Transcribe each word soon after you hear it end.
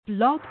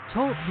Blog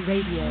Talk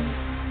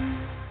Radio.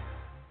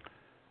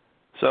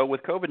 So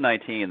with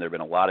COVID-19, there have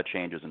been a lot of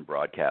changes in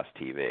broadcast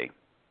TV.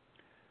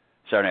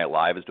 Saturday Night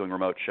Live is doing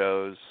remote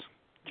shows.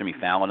 Jimmy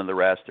Fallon and the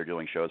rest are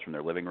doing shows from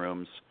their living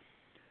rooms.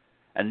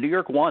 And New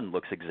York One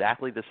looks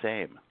exactly the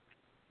same.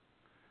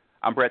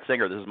 I'm Brett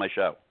Singer. This is my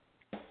show.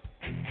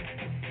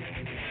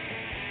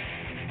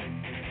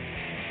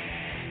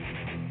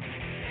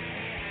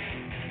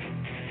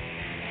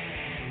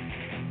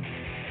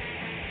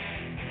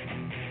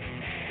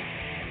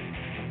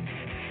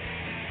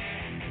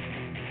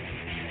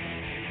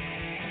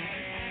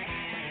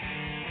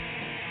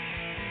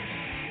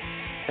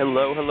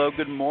 Hello,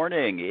 good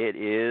morning. It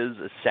is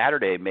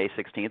Saturday, May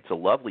 16th. It's a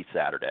lovely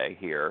Saturday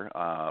here,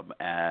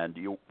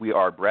 we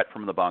are Brett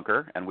from the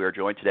Bunker, and we are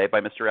joined today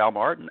by Mr. Al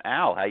Martin.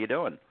 Al, how you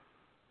doing?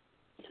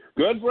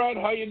 Good, Brett.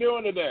 How you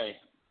doing today?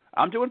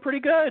 I'm doing pretty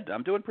good.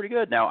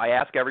 Now, I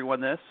ask everyone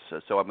this,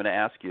 so I'm going to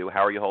ask you,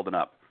 how are you holding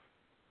up?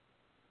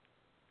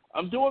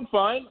 I'm doing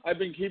fine. I've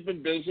been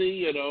keeping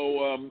busy.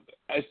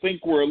 I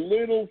think we're a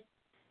little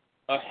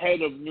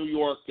ahead of New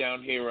York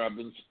down here.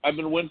 I've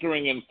been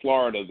wintering in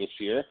Florida this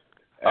year.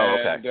 Oh,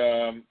 okay.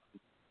 And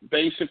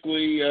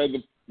basically,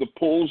 the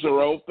pools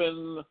are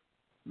open.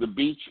 The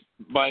beach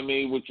by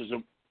me, which is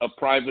a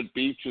private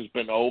beach, has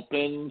been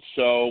open.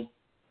 So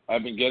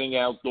I've been getting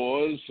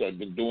outdoors. I've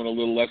been doing a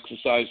little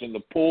exercise in the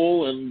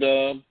pool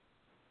and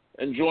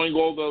enjoying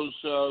all those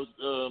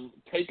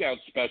takeout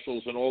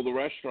specials in all the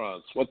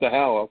restaurants. What the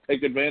hell? I'll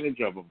take advantage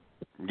of them.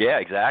 Yeah,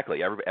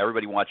 exactly.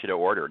 Everybody wants you to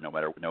order, no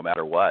matter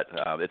what.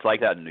 It's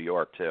like that in New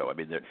York too. I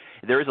mean,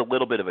 there is a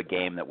little bit of a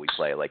game that we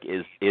play. Like,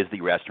 is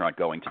the restaurant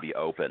going to be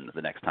open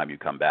the next time you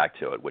come back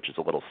to it? Which is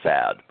a little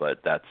sad,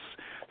 but that's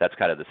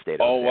kind of the state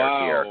of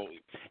affairs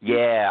here.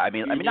 Yeah, I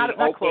mean, not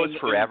closed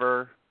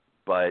forever,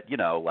 but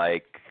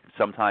like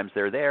sometimes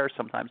they're there,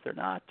 sometimes they're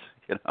not.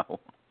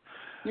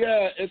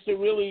 Yeah, it's a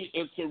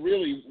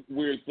really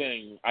weird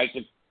thing. I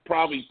could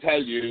probably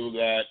tell you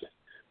that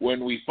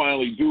when we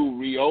finally do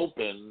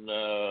reopen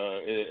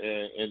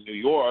in New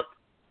York,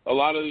 a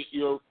lot of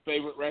your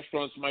favorite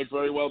restaurants might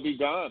very well be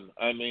gone.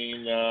 I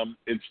mean,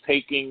 it's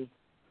taking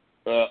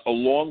a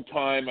long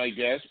time, I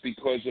guess,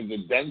 because of the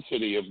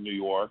density of New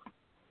York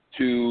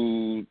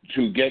to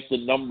get the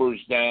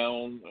numbers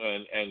down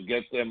and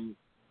get them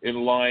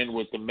in line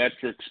with the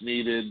metrics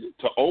needed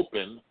to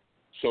open.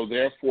 So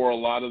therefore, a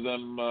lot of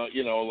them, a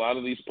lot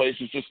of these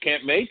places just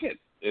can't make it.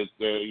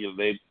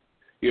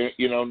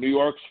 New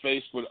York's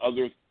faced with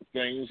other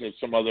things that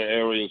some other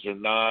areas are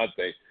not.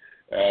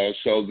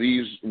 So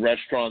these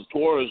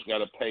restaurateurs got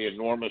to pay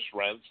enormous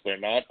rents. They're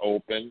not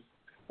open.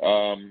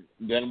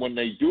 Then when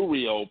they do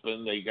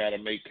reopen, they got to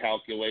make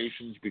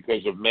calculations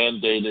because of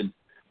mandated,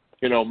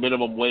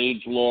 minimum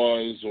wage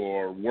laws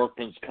or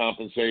workman's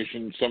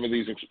compensation. Some of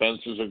these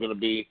expenses are going to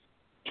be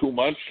too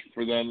much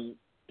for them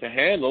to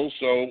handle.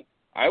 So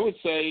I would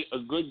say a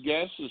good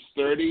guess is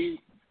 30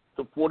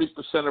 to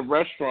 40% of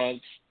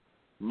restaurants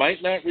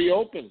might not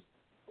reopen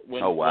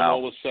when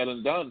all is said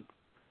and done.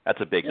 That's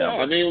a big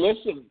number. I mean,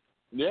 listen,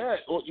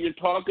 you're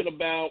talking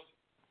about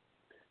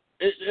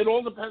it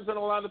all depends on a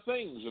lot of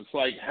things. It's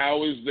like,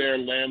 how is their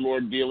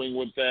landlord dealing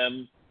with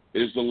them?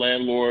 Is the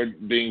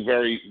landlord being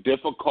very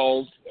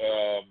difficult?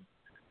 How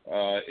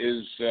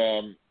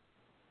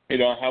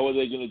are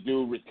they going to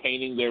do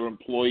retaining their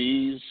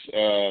employees?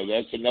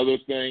 That's another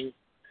thing.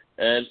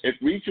 And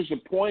it reaches a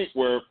point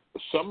where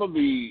some of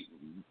the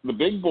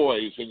big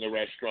boys in the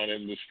restaurant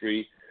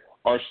industry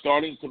are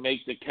starting to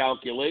make the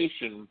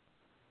calculation,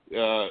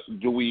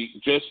 do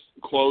we just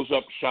close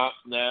up shop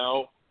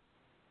now,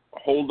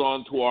 hold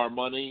on to our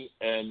money,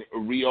 and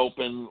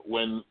reopen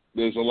when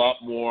there's a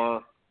lot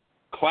more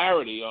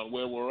clarity on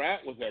where we're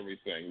at with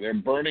everything? They're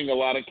burning a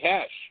lot of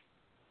cash.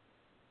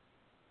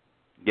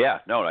 Yeah,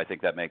 no, I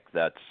think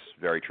that's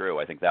very true.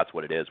 I think that's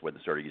what it is, when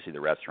sort of you see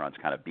the restaurants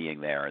kind of being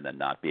there and then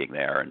not being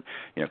there, and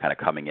kind of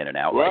coming in and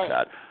out like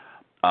that.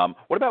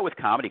 What about with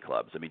comedy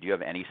clubs? I mean, do you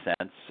have any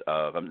sense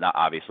of,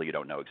 obviously you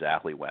don't know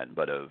exactly when,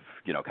 but of,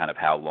 kind of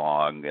how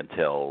long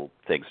until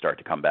things start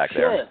to come back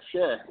there?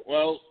 Sure.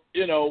 Well,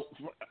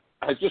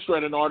 I just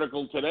read an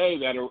article today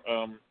that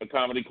a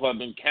comedy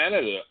club in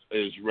Canada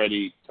is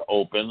ready to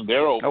open.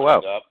 They're opening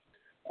up.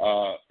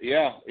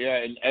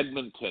 In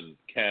Edmonton,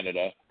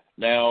 Canada.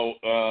 Now,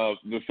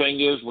 the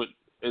thing is,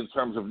 in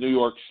terms of New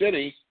York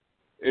City,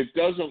 it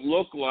doesn't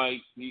look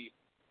like,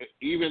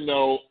 even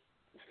though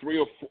 3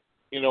 or 4,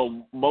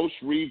 most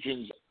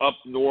regions up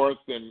north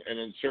and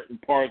in certain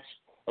parts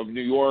of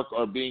New York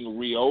are being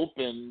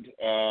reopened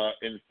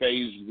in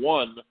phase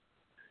 1.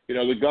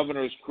 The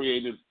governor has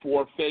created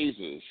 4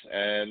 phases,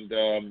 and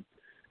to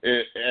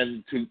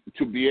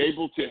be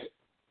able to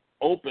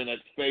open at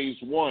phase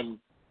 1,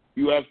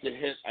 you have to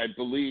hit, I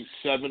believe,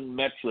 7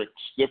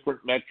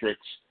 different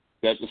metrics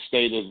that the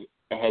state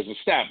has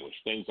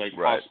established. Things like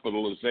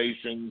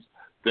hospitalizations,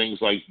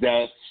 things like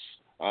deaths,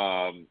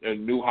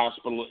 new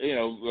hospital,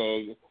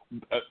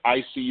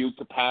 ICU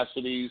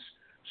capacities.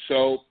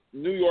 So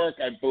New York,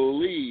 I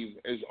believe,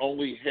 has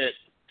only hit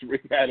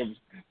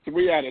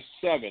three out of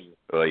 7.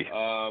 Oy.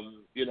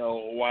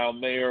 While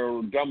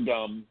Mayor Dum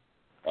Dum,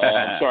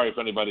 I'm sorry if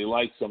anybody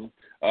likes him.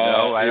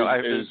 No, I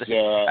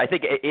I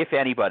think if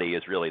anybody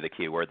is really the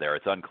key word there.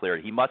 It's unclear.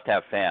 He must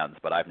have fans,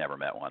 but I've never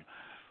met one.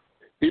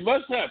 He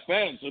must have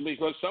fans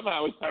because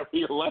somehow he got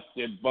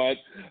reelected. But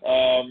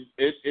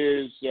it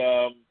is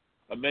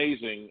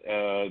amazing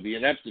the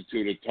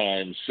ineptitude at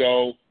times.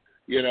 So,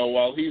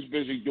 while he's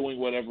busy doing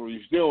whatever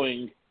he's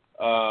doing,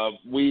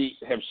 we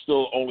have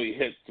still only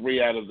hit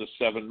 3 out of the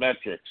 7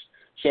 metrics.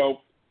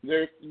 So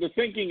the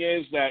thinking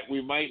is that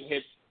we might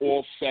hit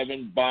all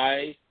 7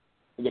 by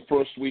the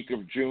first week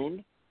of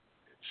June.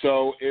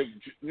 So if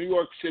New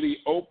York City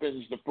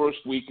opens the first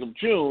week of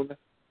June,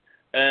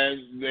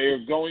 and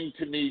they're going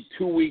to need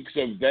 2 weeks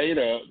of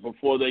data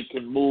before they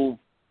can move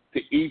to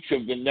each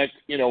of the next,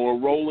 a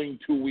rolling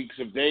 2 weeks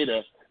of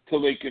data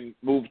till they can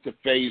move to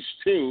phase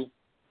 2.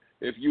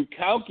 If you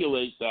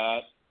calculate that,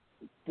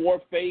 4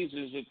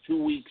 phases at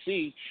 2 weeks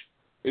each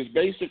is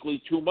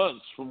basically 2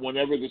 months from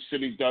whenever the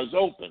city does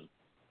open.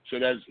 So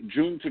that's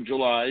June to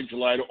July,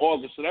 July to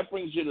August. So that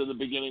brings you to the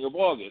beginning of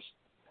August.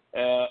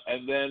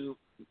 And then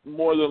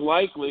more than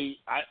likely,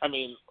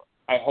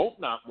 I hope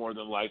not more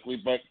than likely,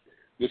 but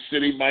the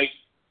city might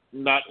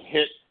not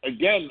hit,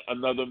 again,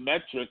 another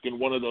metric in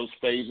one of those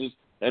phases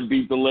and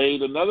be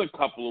delayed another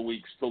couple of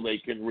weeks till they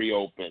can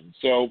reopen.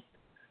 So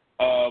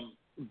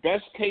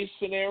best case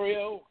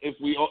scenario, if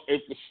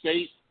the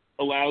state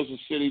allows the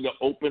city to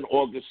open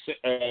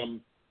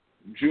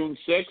June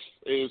 6th,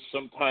 is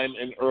sometime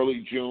in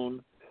early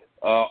June,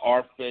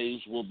 our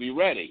phase will be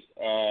ready.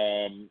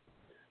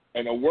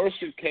 In a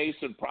worser case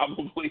and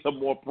probably a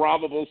more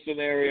probable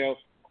scenario,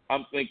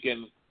 I'm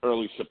thinking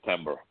early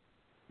September.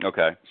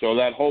 Okay. So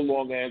that whole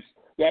long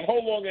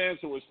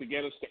answer was to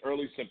get us to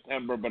early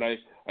September, but I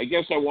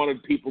guess I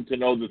wanted people to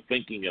know the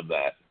thinking of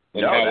that.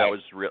 No, that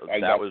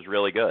was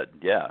really good.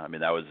 Yeah,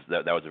 that was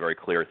a very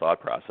clear thought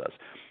process.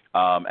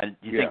 And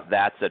do you think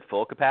that's at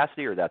full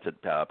capacity or that's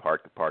at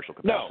partial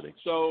capacity?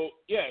 No.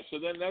 So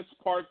then that's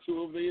part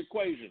 2 of the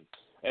equation,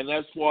 and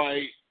that's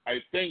why I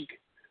think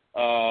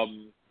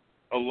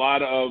a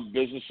lot of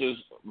businesses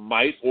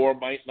might or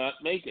might not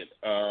make it,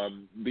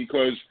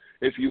 because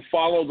if you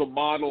follow the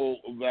model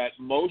that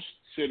most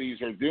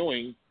cities are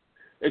doing,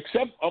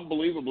 except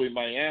unbelievably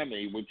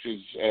Miami, which is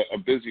a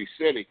busy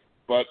city,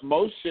 but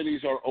most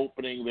cities are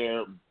opening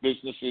their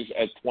businesses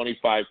at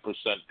 25%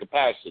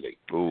 capacity.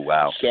 Ooh,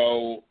 wow.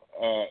 So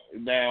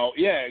now,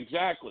 yeah,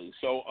 exactly.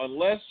 So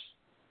unless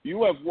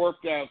you have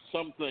worked out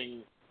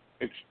something,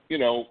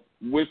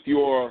 with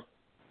your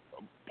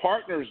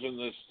partners in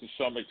this to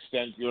some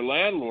extent, your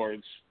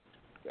landlords,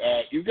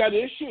 you've got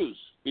issues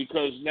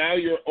because now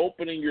you're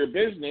opening your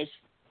business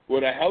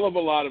with a hell of a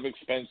lot of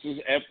expenses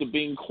after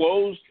being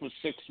closed for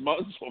 6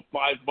 months or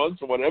 5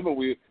 months or whatever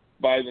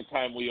by the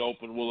time we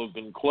open will have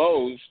been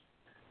closed.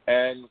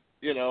 And,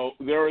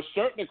 there are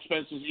certain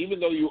expenses, even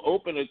though you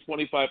open at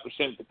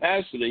 25%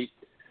 capacity,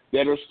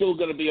 that are still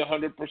going to be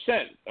 100%.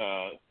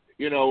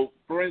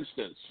 For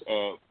instance,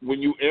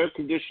 when you air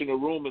condition a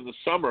room in the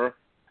summer,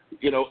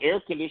 air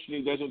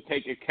conditioning doesn't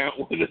take account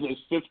whether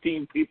there's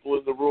 15 people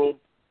in the room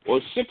or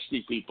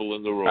 60 people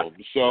in the room.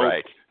 So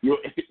right. your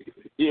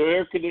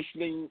air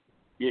conditioning,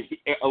 your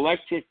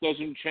electric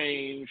doesn't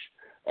change.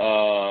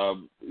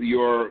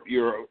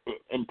 Your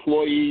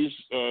employees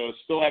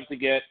still have to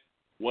get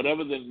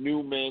whatever the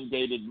new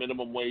mandated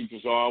minimum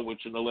wages are,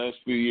 which in the last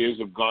few years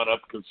have gone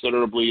up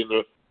considerably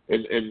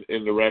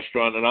in the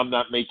restaurant. And I'm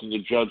not making a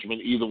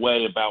judgment either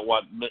way about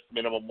what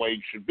minimum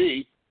wage should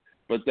be.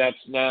 But that's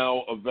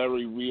now a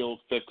very real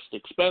fixed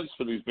expense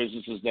for these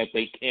businesses that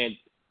they can't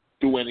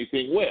do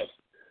anything with.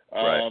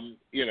 Right.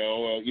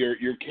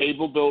 Your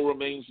cable bill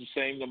remains the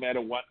same no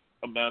matter what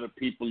amount of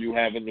people you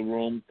have in the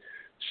room.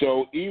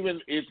 So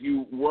even if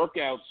you work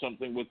out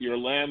something with your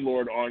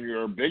landlord on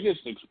your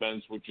biggest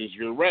expense, which is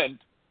your rent,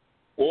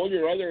 all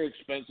your other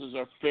expenses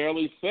are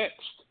fairly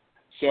fixed.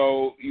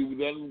 So you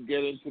then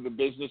get into the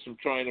business of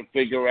trying to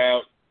figure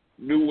out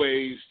new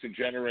ways to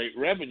generate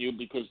revenue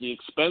because the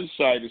expense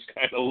side is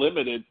kind of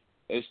limited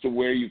as to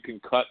where you can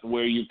cut and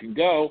where you can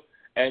go.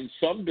 And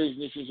some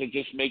businesses are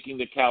just making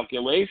the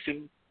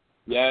calculation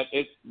that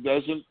it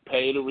doesn't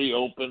pay to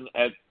reopen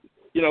it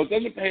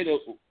doesn't pay to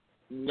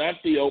not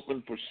be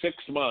open for 6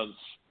 months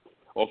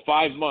or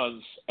 5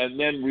 months and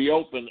then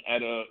reopen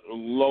at a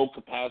low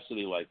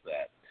capacity like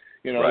that.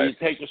 Right. You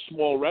take a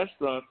small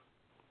restaurant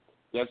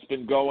that's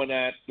been going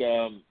at,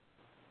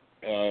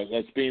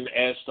 that's being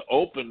asked to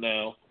open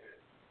now.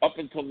 Up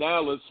until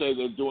now, let's say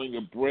they're doing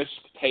a brisk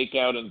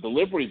takeout and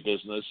delivery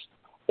business.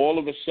 All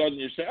of a sudden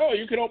you say,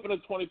 you can open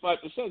at 25%.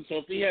 So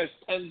if he has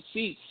 10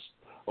 seats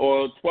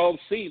or 12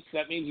 seats,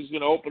 that means he's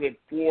going to open at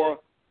four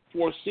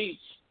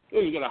seats.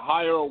 He's going to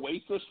hire a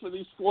waitress for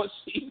these 4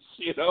 seats,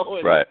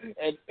 And, right.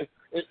 And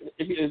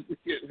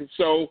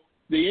so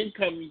the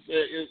income,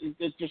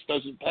 it just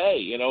doesn't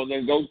pay, and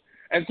then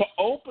and to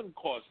open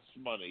costs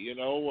money,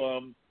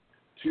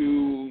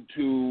 to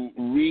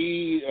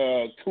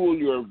retool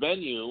your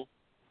venue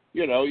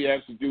you know, you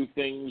have to do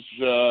things.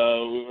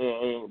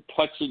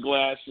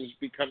 Plexiglass is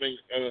becoming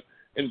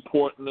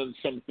important in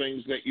some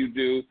things that you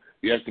do.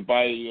 You have to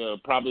buy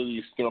probably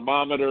these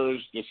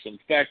thermometers,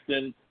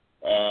 disinfectant,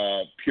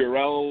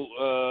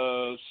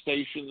 Purell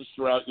stations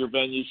throughout your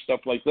venue, stuff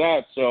like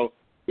that. So,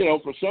 you know,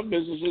 for some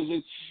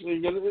businesses,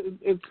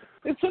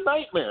 it's a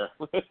nightmare.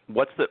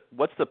 What's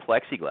the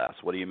plexiglass?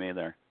 What do you mean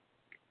there?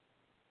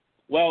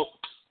 Well,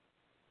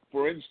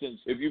 for instance,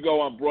 if you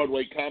go on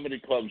Broadway Comedy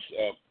Club's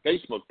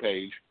Facebook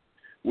page,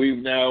 we've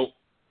now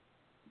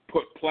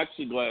put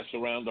plexiglass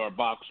around our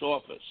box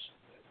office.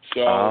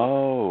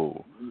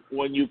 So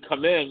when you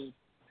come in,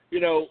 you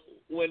know,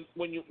 when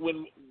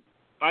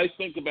I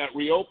think about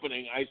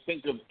reopening, I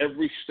think of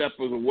every step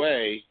of the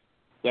way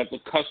that the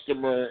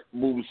customer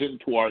moves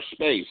into our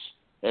space,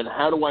 and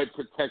how do I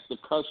protect the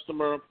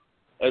customer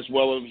as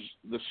well as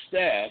the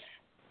staff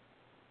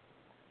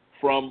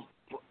from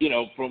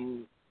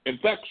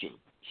infection.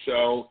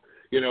 So,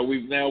 you know,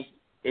 we've now,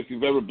 if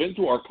you've ever been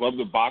to our club,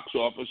 the box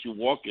office, you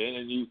walk in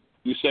and you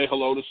say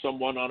hello to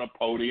someone on a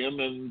podium,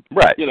 and,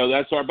 right. You know,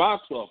 that's our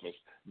box office.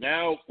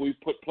 Now we've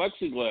put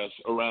plexiglass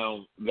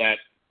around that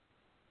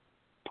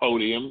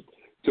podium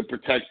to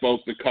protect both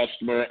the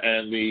customer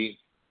and the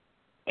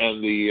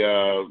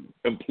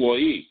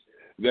employee.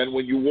 Then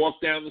when you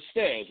walk down the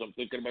stairs, I'm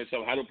thinking to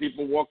myself, how do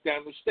people walk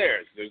down the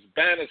stairs? There's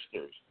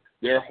banisters.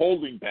 They're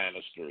holding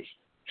banisters.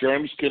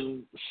 Germs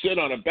can sit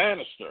on a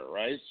banister,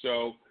 right?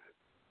 So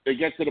they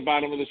get to the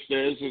bottom of the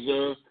stairs.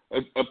 There's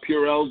a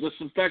Purell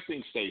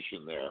disinfecting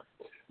station there.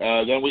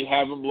 Then we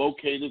have them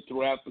located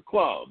throughout the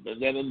club.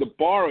 And then in the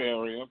bar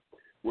area,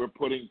 we're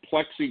putting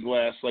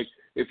plexiglass. Like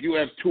if you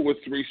have 2 or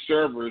 3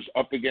 servers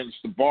up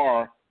against the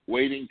bar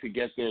waiting to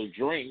get their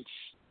drinks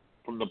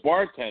from the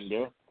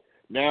bartender,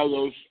 now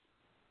those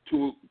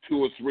 2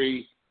 or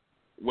 3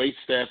 wait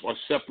staff are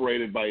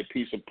separated by a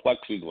piece of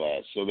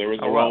plexiglass. So they're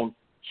in their own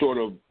sort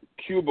of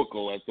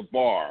cubicle at the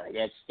bar.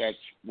 That's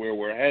where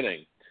we're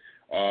heading.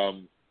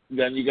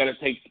 Then you got to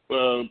take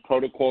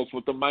protocols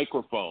with the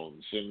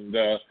microphones, and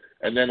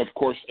then of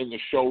course in the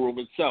showroom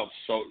itself,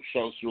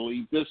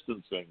 socially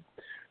distancing.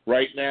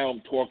 Right now,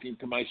 I'm talking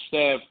to my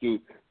staff. Do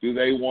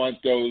they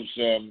want those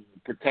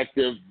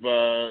protective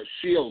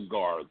shield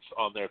guards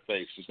on their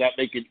face? Does that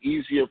make it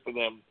easier for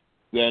them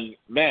than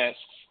masks?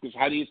 Because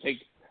how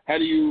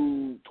do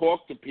you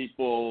talk to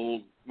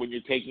people when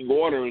you're taking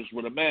orders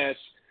with a mask?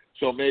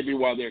 So maybe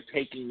while they're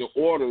taking the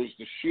orders,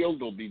 the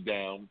shield will be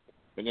down,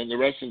 and then the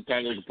rest of the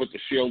time they can put the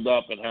shield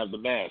up and have the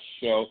mask.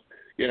 So,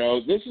 you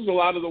know, this is a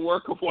lot of the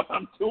work of what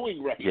I'm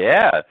doing right now.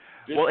 Yeah.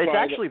 Well, it's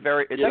actually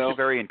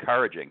very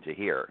encouraging to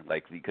hear,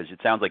 like, because it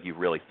sounds like you've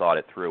really thought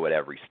it through at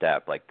every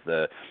step. Like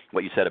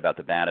what you said about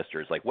the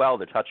banisters, like, well,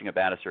 they're touching a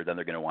banister, then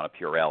they're going to want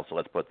a Purell, so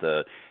let's put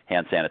the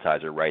hand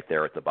sanitizer right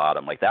there at the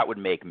bottom. Like that would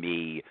make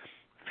me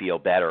feel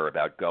better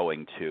about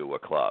going to a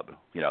club.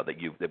 You know,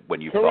 when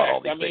you've thought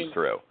all these things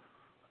through.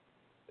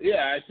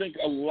 Yeah, I think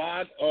a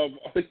lot of,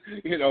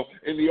 you know,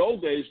 in the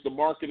old days, the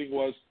marketing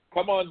was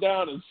come on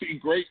down and see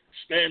great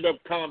stand-up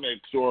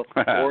comics or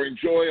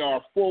enjoy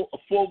our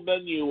full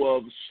menu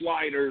of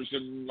sliders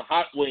and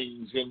hot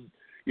wings and,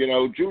 you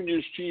know,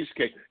 Junior's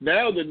cheesecake.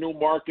 Now the new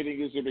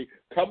marketing is to be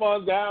come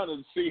on down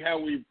and see how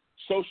we've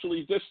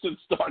socially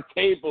distanced our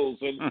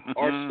tables and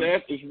our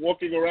staff is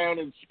walking around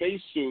in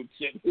spacesuits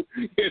and,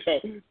 you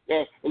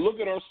know, look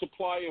at our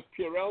supply of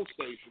Purell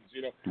stations,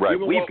 you know. Right,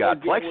 we've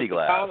got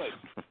plexiglass.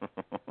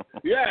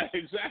 Yeah,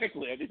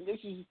 exactly. I mean,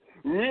 this is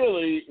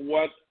really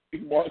what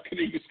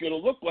marketing is going to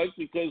look like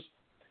because,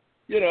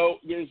 you know,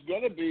 there's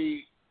going to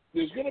be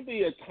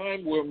a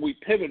time when we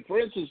pivot. For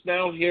instance,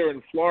 now here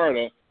in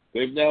Florida,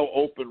 they've now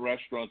opened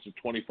restaurants at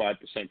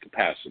 25%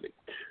 capacity.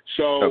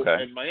 So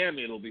in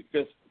Miami, it'll be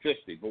 50,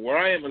 but where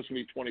I am, it's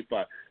going to be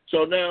 25.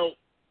 So now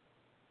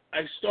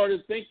I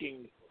started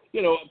thinking,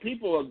 you know,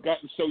 people have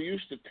gotten so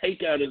used to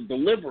takeout and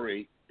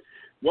delivery.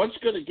 What's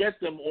going to get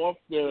them off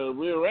their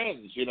rear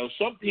ends? You know,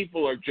 some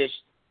people are just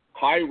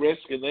high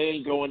risk and they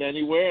ain't going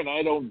anywhere, and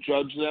I don't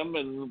judge them,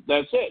 and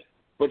that's it.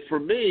 But for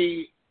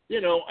me, you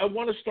know, I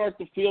want to start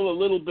to feel a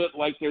little bit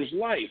like there's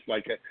life.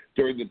 Like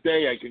during the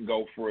day, I can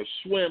go for a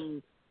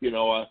swim. You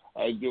know,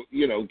 I do,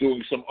 you know,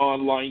 doing some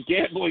online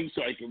gambling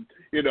so I can,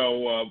 you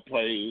know,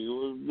 play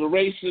the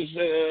races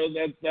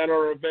that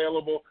are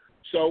available.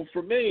 So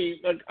for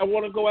me, like, I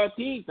want to go out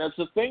to eat. That's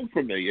a thing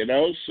for me, you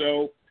know.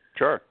 So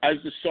sure,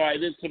 I've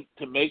decided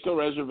to make a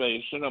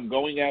reservation. I'm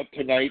going out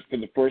tonight for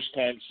the first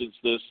time since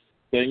this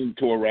thing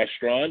to a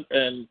restaurant,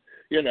 and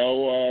you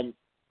know,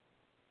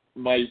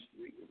 my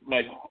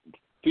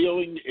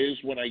feeling is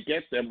when I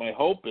get there, my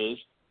hope is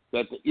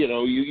that, you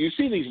know, you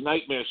see these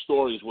nightmare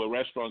stories where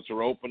restaurants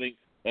are opening,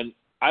 and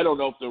I don't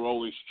know if they're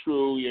always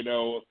true. You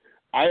know,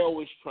 I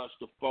always trust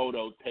a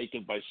photo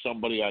taken by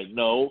somebody I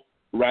know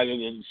rather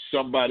than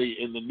somebody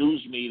in the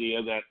news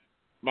media that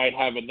might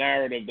have a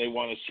narrative they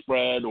want to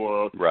spread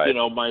or, you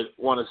know, might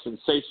want to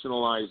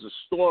sensationalize a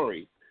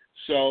story.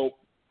 So,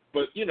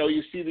 but, you know,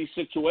 you see these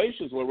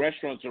situations where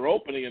restaurants are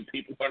opening and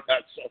people are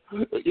not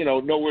so, you know,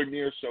 nowhere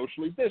near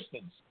socially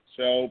distanced.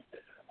 So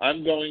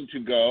I'm going to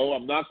go.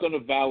 I'm not going to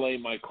valet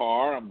my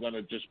car. I'm going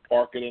to just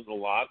park it in the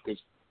lot because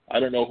I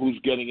don't know who's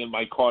getting in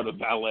my car to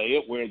valet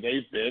it, where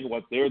they've been,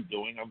 what they're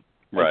doing. I'm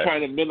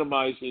trying to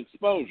minimize the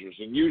exposures.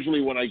 And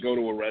usually when I go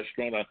to a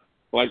restaurant, I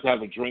like to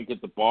have a drink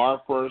at the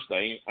bar first.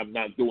 I'm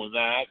not doing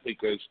that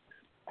because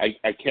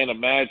I can't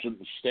imagine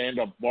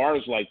stand-up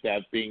bars like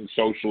that being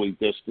socially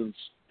distanced,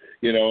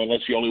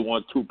 unless you only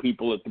want 2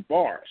 people at the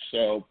bar.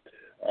 So,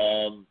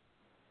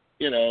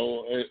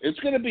 it's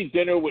going to be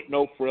dinner with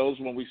no frills.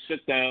 When we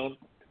sit down,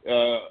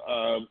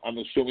 I'm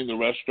assuming the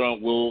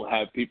restaurant will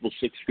have people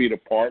 6 feet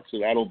apart, so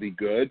that'll be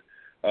good.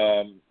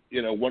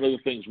 One of the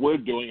things we're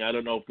doing, I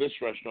don't know if this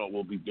restaurant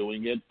will be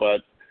doing it,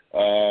 but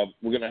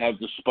we're going to have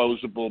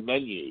disposable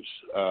menus.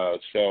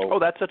 Oh,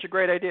 that's such a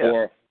great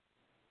idea.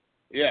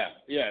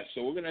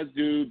 So we're going to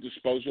do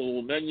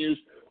disposable menus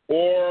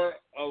or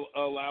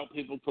allow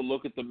people to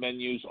look at the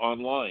menus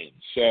online.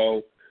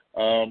 So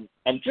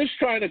I'm just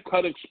trying to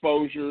cut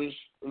exposures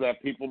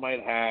that people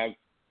might have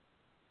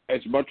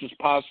as much as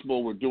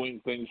possible. We're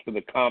doing things for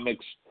the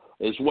comics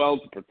as well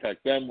to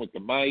protect them with the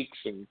mics.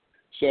 And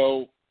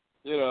so,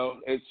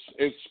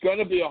 it's going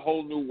to be a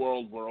whole new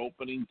world we're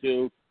opening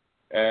to.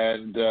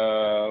 And,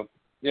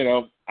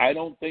 I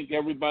don't think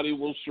everybody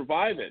will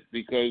survive it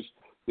because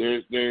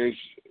there's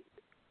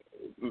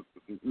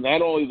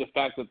not only the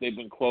fact that they've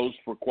been closed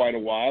for quite a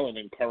while and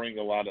incurring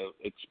a lot of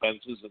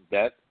expenses and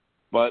debt,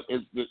 but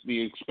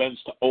the expense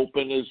to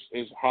open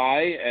is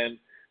high, and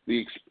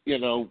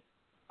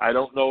I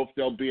don't know if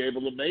they'll be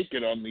able to make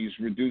it on these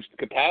reduced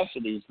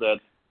capacities that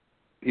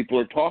people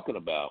are talking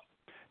about.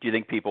 Do you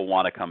think people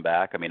want to come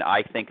back? I mean,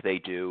 I think they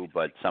do,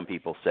 but some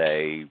people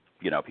say,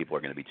 people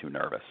are going to be too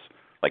nervous,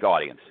 like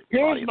audience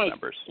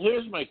members.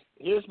 Here's my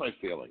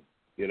feeling.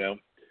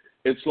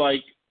 It's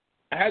like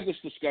I had this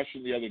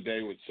discussion the other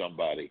day with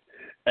somebody,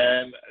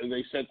 and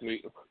they said to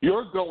me,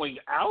 "You're going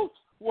out?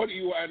 What, are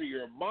you out of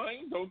your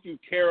mind? Don't you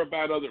care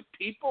about other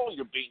people?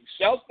 You're being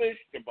selfish.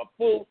 You're a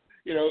fool."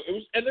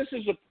 And this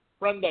is a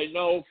friend I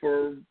know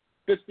for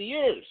 50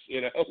 years.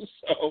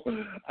 So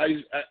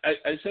I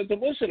said to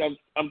him, "Listen,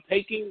 I'm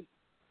taking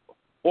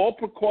all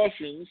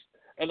precautions,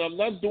 and I'm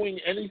not doing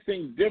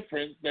anything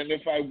different than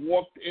if I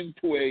walked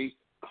into a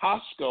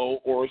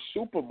Costco or a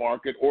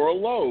supermarket or a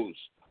Lowe's,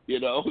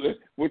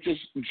 which is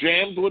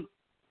jammed with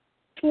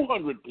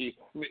 200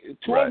 people,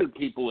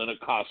 people in a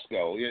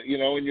Costco,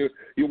 and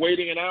you're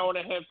waiting an hour and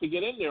a half to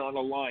get in there on a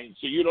line,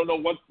 so you don't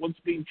know what's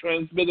being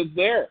transmitted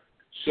there."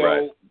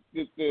 So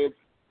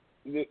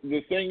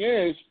the thing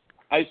is,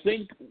 I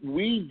think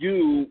we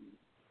do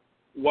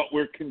what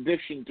we're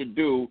conditioned to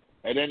do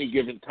at any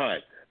given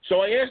time.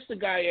 So I asked the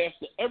guy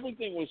after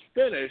everything was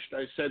finished,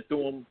 I said to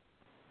him,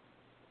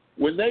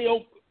 "When they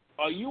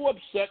are you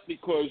upset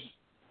because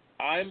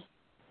I'm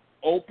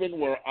open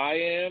where I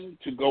am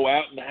to go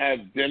out and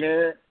have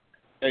dinner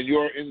and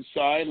you're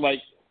inside? Like,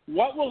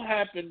 what will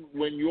happen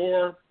when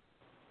your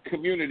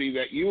community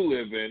that you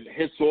live in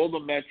hits all the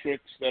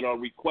metrics that are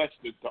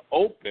requested to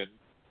open?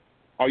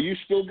 Are you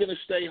still going to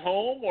stay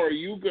home, or are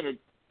you going to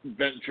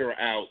venture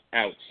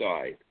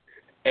outside?"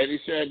 And he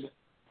said,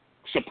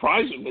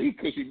 surprisingly,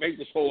 because he made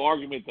this whole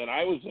argument that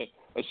I was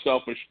a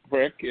selfish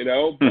prick,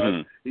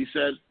 but he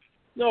said,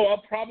 "No,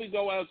 I'll probably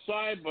go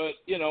outside, but,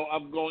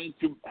 I'm going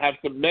to have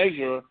to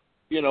measure,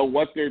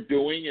 what they're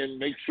doing and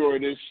make sure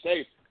it is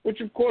safe,"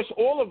 which, of course,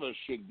 all of us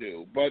should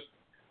do. But,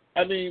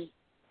 I mean,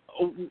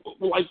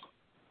 like,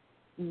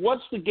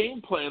 what's the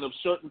game plan of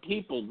certain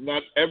people?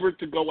 Not ever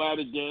to go out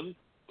again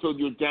till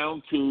you're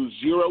down to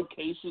 0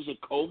 cases of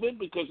COVID?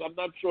 Because I'm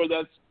not sure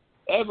that's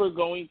ever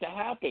going to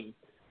happen.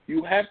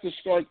 You have to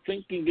start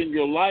thinking in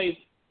your life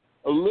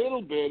a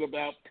little bit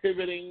about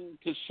pivoting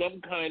to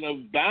some kind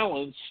of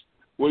balance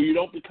where you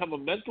don't become a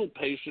mental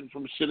patient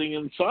from sitting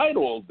inside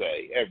all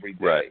day, every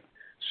day. Right.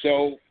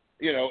 So,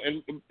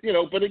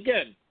 but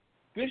again,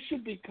 this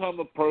should become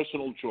a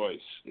personal choice.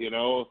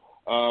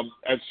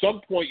 At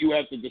some point you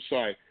have to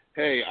decide,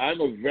 hey,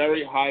 I'm a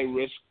very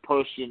high-risk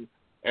person,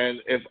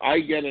 and if I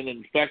get an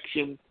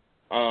infection,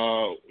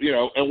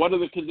 and what are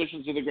the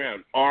conditions of the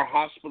ground? Are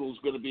hospitals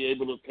going to be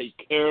able to take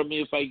care of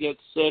me if I get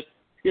sick?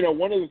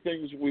 One of the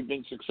things we've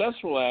been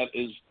successful at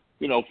is,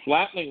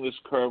 flattening this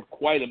curve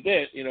quite a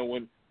bit.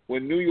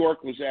 When New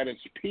York was at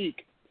its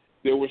peak,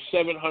 there were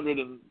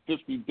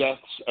 750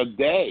 deaths a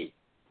day,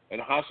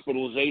 and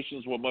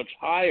hospitalizations were much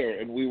higher,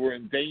 and we were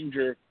in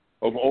danger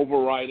of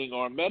overriding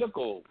our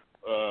medical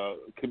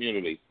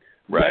community.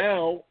 Right.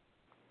 Now,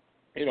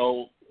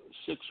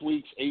 6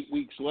 weeks, 8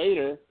 weeks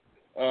later,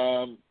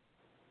 the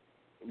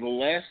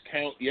last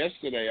count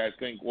yesterday, I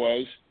think,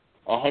 was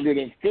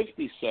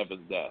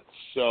 157 deaths.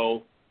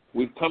 So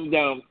we've come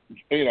down,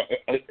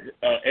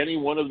 any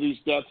one of these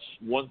deaths,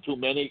 one too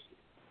many?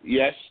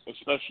 Yes,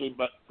 especially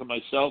for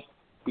myself,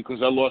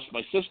 because I lost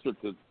my sister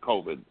to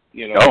COVID,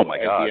 Oh, my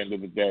God. At the end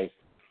of the day.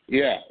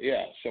 Yeah.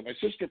 So my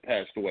sister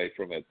passed away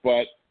from it.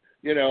 But,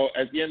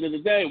 at the end of the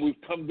day,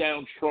 we've come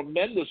down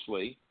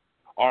tremendously.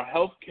 Our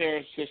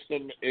healthcare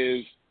system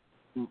is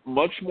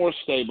much more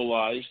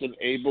stabilized and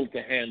able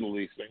to handle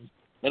these things.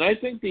 And I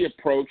think the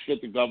approach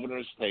that the governor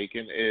has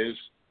taken is,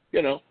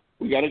 you know,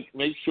 we got to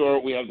make sure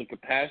we have the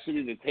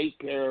capacity to take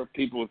care of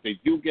people if they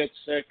do get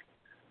sick.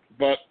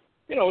 But,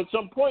 you know, at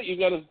some point you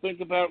got to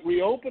think about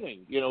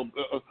reopening. You know,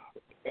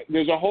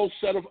 there's a whole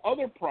set of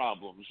other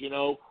problems. You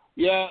know,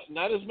 yeah,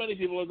 not as many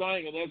people are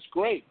dying, and that's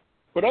great.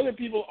 But other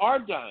people are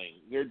dying.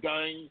 They're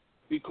dying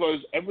because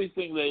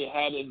everything they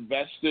had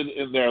invested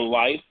in their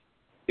life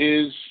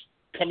is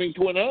coming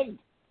to an end.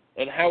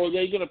 And how are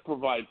they going to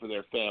provide for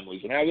their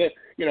families? And how they,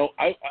 you know,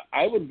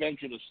 I would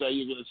venture to say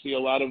you're going to see a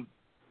lot of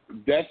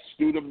deaths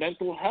due to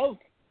mental health,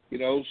 you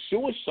know,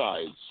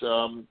 suicides,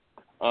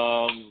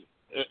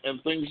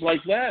 and things like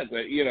that.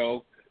 You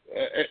know,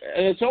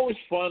 and it's always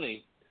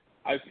funny.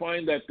 I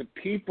find that the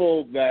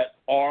people that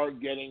are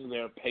getting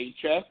their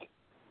paycheck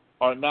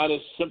are not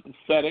as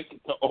sympathetic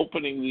to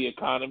opening the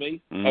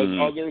economy as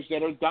others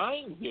that are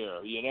dying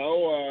here. You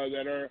know,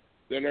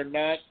 that are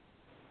not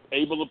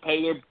able to pay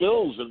their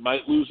bills and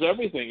might lose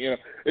everything. You know,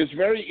 it's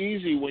very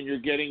easy when you're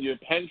getting your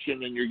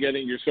pension and you're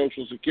getting your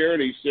Social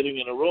Security, sitting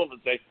in a room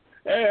and say,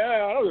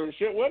 hey, I don't give a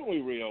shit when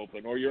we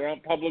reopen, or you're on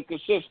public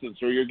assistance,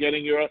 or you're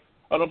getting your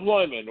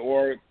unemployment,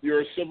 or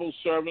you're a civil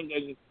servant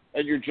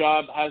and your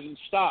job hasn't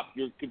stopped.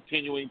 You're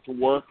continuing to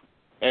work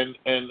and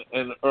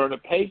earn a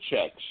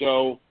paycheck.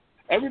 So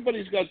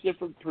everybody's got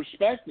different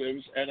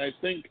perspectives, and I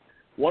think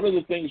one of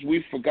the things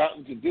we've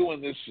forgotten to do in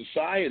this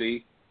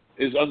society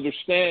is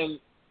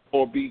understand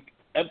or be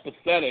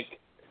empathetic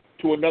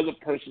to another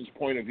person's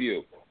point of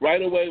view.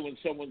 Right away when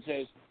someone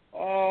says,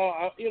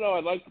 you know,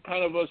 I'd like to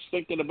kind of us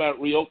thinking about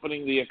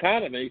reopening the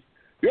economy,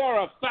 you're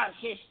a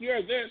fascist,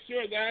 you're this,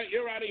 you're that,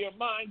 you're out of your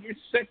mind, you're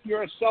sick,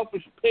 you're a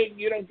selfish pig,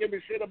 you don't give a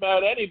shit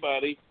about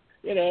anybody,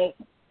 you know.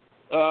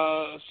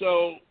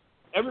 So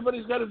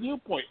everybody's got a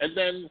viewpoint. And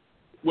then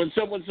when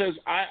someone says,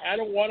 I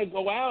don't want to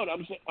go out,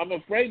 I'm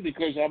afraid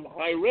because I'm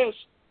high risk,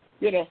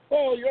 you know,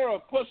 oh, you're a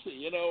pussy,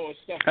 you know, or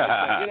stuff like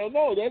that. You know,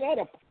 no, they're not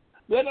a pussy.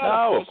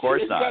 Of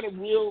course they've not. got a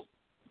real,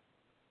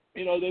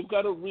 you know, they've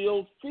got a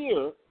real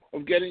fear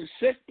of getting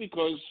sick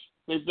because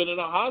they've been in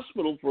a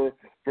hospital for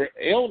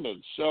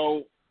ailments.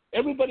 So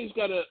everybody's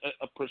got a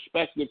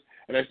perspective,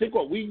 and I think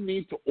what we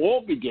need to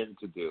all begin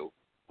to do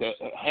to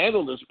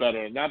handle this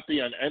better and not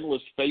be on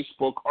endless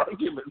Facebook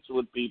arguments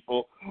with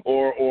people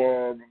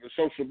or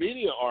social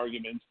media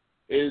arguments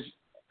is,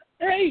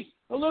 hey,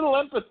 a little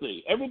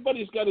empathy.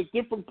 Everybody's got a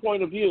different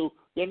point of view.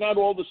 They're not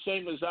all the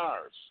same as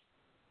ours.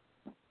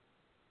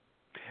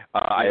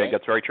 I think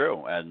that's very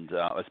true. And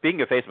speaking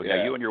of Facebook,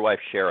 now you and your wife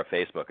share a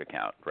Facebook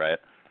account, right?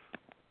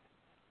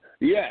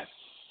 Yes,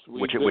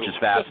 which is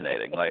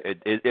fascinating. Like,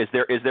 is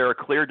there a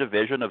clear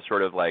division of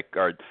sort of like,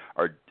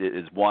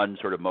 is one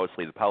sort of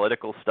mostly the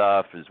political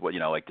stuff? Is what, you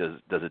know, like does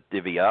it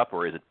divvy up,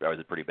 or is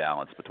it pretty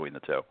balanced between the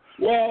two?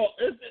 Well,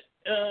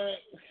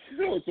 you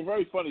know, it's a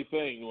very funny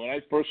thing. When I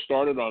first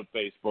started on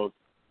Facebook,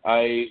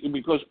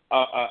 because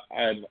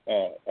I'm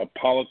a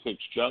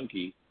politics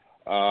junkie,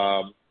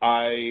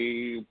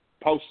 I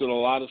posted a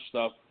lot of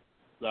stuff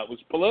that was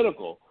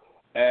political.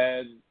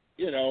 And,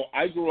 you know,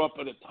 I grew up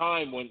at a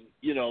time when,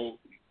 you know,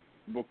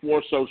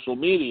 before social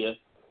media,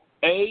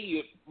 A,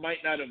 you might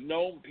not have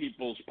known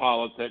people's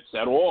politics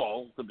at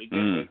all to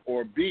begin with,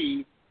 or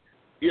B,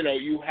 you know,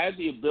 you had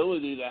the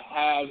ability to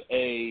have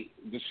a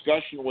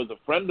discussion with a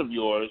friend of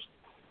yours,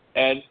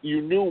 and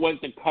you knew when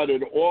to cut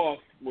it off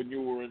when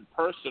you were in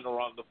person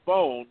or on the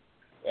phone.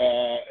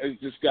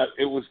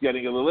 It was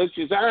getting a little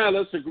itchy.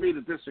 Let's agree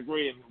to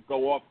disagree and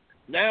go off.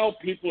 Now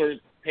people are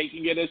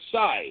taking it as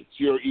sides.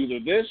 You're either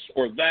this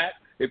or that.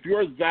 If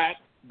you're that,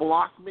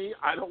 block me.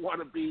 I don't want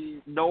to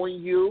be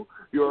knowing you.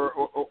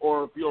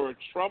 Or if you're a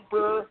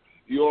Trumper,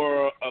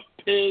 you're a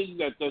pig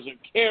that doesn't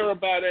care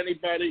about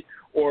anybody.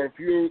 Or if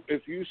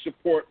you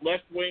support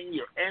left wing,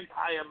 you're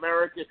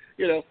anti-American.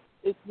 You know,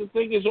 the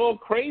thing is all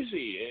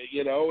crazy.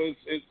 You know,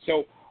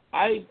 so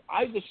I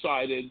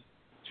decided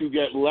to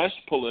get less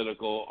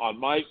political on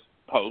my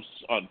posts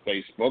on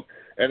Facebook,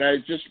 and I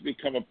just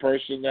become a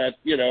person that,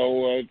 you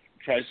know,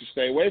 tries to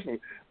stay away from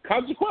it.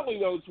 Consequently,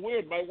 though, it's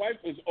weird. My wife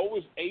was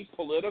always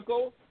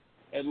apolitical,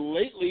 and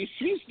lately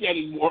she's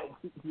getting more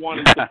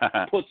wanting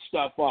to put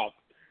stuff up.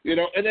 You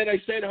know, and then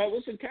I say to her,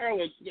 listen,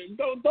 Carolyn,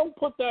 don't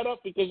put that up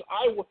because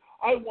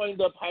I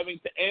wind up having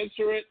to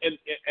answer it, and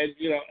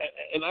you know,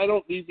 and I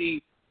don't need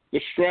the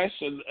stress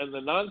and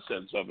the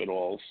nonsense of it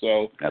all.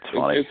 So that's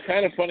funny. It's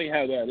kind of funny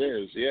how that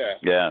is. Yeah.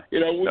 Yeah.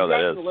 You know, we've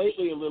gotten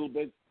lately a little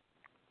bit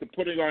to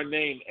putting our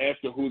name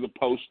after who the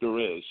poster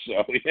is.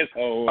 So, you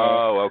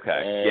know.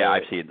 Okay. Yeah,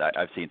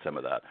 I've seen some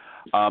of that.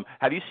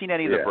 Have you seen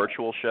any of the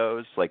virtual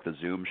shows, like the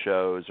Zoom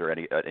shows, or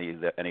any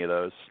of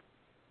those?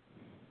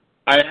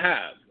 I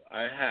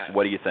have.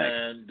 What do you think?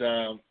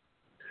 And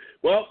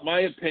well,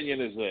 my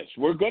opinion is this: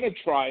 we're going to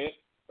try it.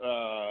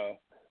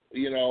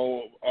 You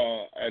know,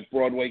 at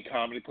Broadway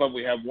Comedy Club,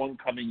 we have one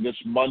coming this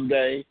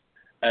Monday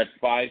at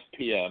 5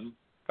 p.m.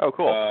 Oh,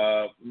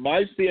 cool.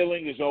 My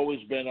feeling has always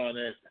been on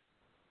it.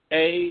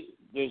 A,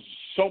 there's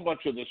so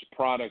much of this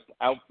product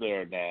out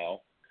there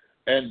now,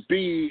 and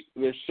B,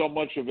 there's so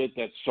much of it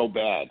that's so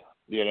bad,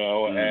 you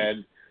know,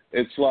 and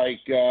it's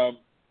like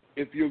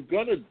if you're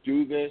going to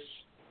do this,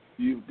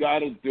 you've got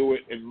to do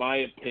it, in my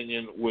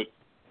opinion, with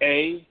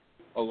A,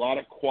 a lot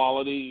of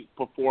quality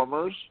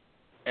performers,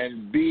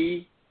 and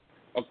B,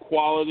 a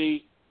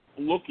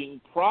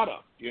quality-looking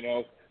product. You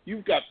know,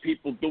 you've got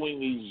people doing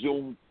these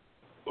Zoom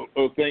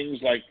things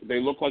like they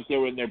look like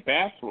they're in their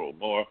bathroom,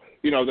 or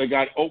you know, they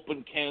got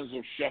open cans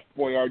of Chef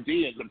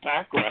Boyardee in the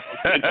background.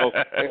 You know,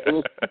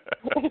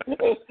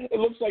 it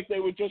looks like they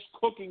were just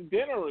cooking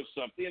dinner or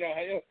something.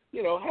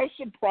 You know, have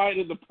some pride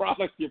in the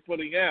product you're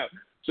putting out.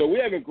 So we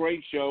have a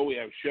great show. We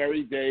have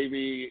Sherry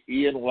Davy,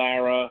 Ian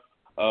Lara,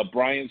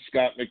 Brian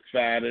Scott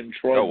McFadden,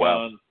 Troy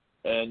Gunn,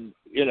 and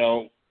you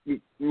know,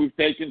 we've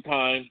taken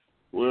time.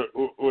 We're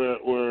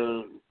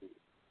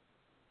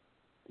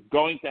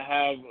going to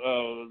have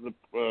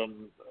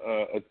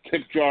a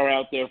tip jar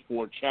out there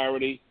for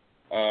charity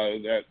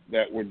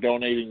that we're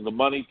donating the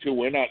money to.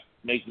 We're not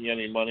making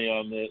any money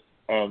on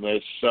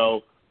this,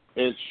 so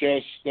it's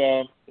just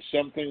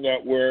something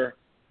that we're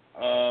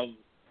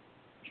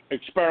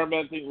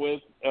experimenting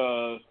with.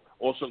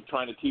 Also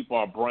trying to keep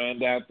our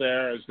brand out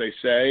there, as they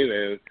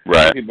say.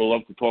 Right. People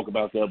love to talk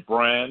about their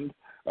brand,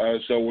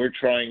 so we're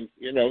trying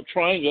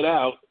it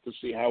out to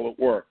see how it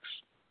works.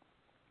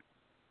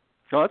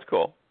 Oh, that's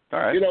cool. All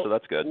right, so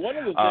that's good. One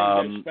of the things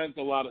I spent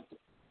a lot of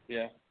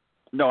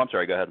No, I'm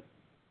sorry. Go ahead.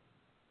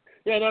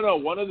 Yeah, no.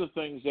 One of the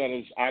things that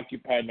has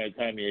occupied my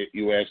time,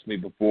 you asked me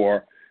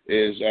before,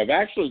 is I've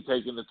actually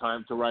taken the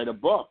time to write a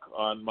book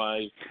on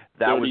my.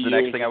 That was the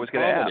next thing I was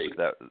going to ask.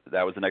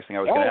 That was the next thing I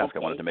was going to ask. Okay.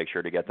 I wanted to make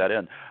sure to get that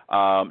in.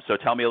 So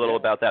tell me a little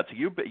about that. So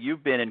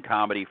you've been in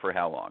comedy for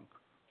how long?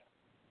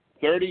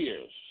 30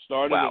 years.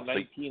 Started in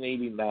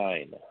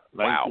 1989.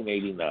 Wow.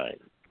 1989.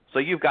 So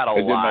you've got a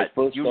lot.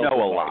 You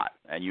know a lot,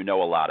 and you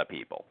know a lot of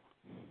people.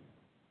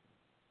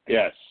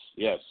 Yes.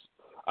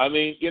 I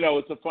mean, you know,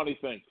 it's a funny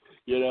thing.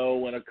 You know,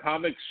 when a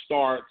comic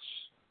starts,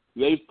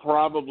 they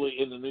probably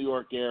in the New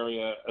York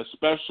area,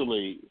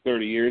 especially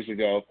 30 years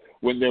ago,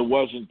 when there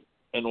wasn't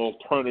an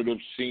alternative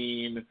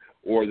scene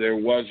or there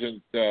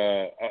wasn't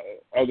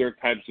other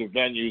types of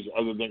venues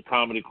other than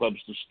comedy clubs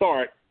to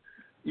start,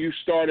 you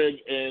started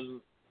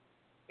in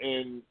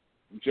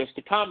just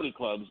the comedy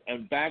clubs.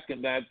 And back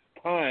in that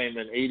time,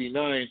 in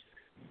 89,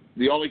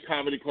 the only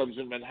comedy clubs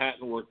in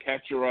Manhattan were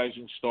Catch a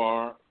Rising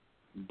Star,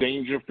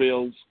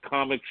 Dangerfield's,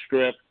 Comic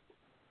Strip,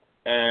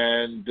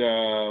 and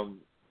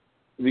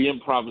the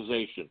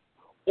Improvisation.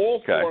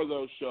 All four of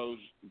those shows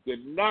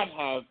did not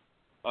have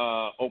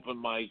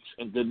open mics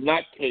and did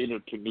not cater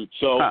to new.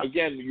 So,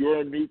 again,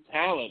 you're a new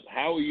talent.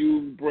 How are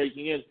you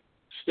breaking in?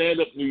 Stand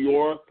Up New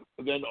York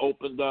then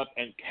opened up,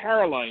 and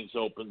Caroline's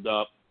opened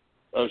up.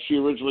 She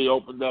originally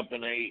opened up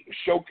in a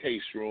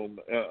showcase room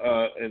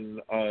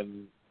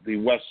on the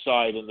west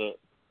side in the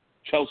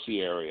Chelsea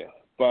area.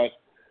 But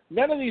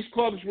none of these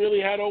clubs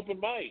really had open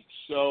mics.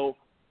 So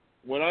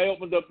when I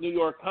opened up New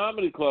York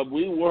Comedy Club,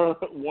 we were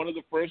one of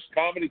the first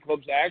comedy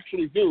clubs to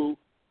actually do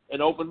an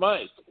open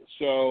mic.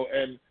 So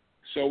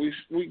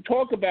we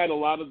talk about a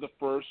lot of the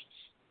firsts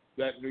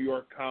that New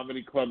York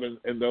Comedy Club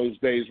in those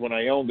days when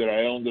I owned it.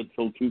 I owned it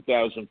till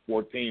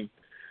 2014.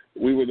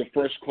 We were the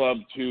first club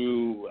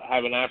to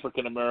have an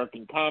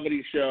African-American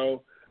comedy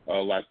show, a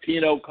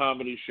Latino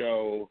comedy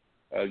show,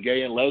 a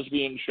gay and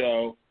lesbian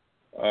show.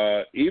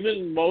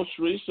 Even most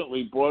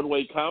recently,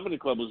 Broadway Comedy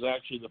Club was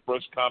actually the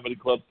first comedy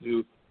club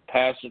to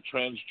pass a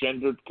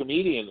transgendered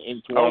comedian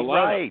into our lineup.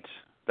 Oh, right.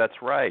 That's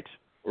right.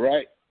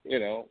 Right. You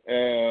know,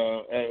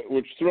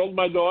 which thrilled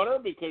my daughter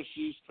because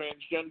she's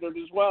transgendered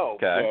as well.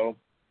 Okay.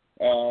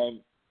 So,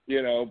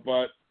 you know,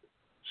 but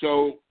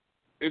so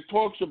it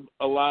talks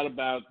a lot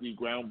about the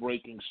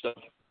groundbreaking stuff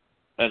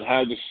and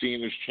how the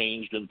scene has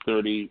changed in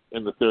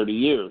the 30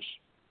 years.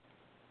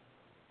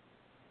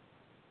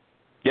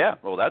 Yeah,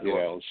 well, that's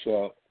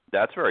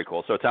that's very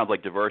cool. So it sounds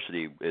like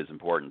diversity is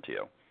important to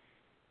you.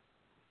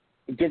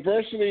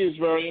 Diversity is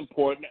very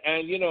important,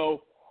 and you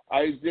know,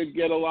 I did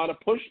get a lot of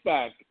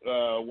pushback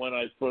when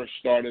I first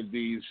started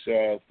these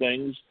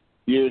things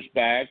years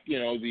back. You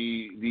know,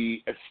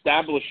 the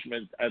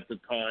establishment at the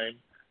time,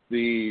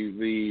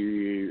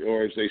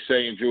 or as they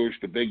say in Jewish,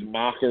 the big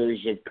mockers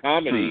of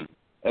comedy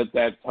at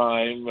that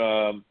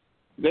time,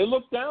 they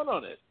looked down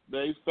on it.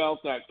 They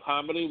felt that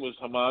comedy was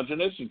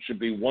homogenous. It should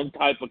be one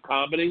type of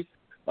comedy.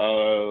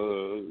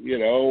 You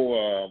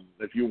know,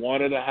 if you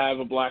wanted to have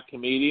a black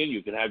comedian,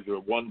 you could have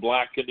your one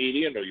black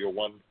comedian or your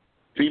one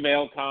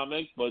female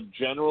comic. But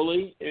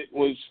generally, it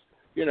was,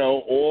 you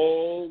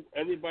know,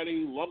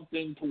 everybody lumped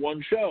into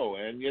one show.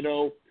 And, you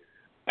know,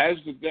 I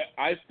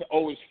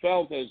always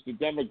felt as the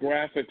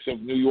demographics of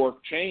New York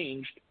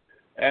changed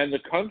and the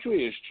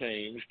country has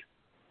changed,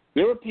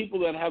 there are people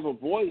that have a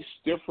voice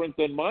different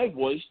than my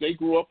voice. They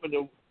grew up in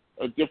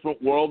a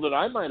different world that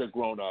I might have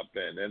grown up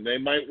in, and they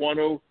might want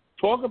to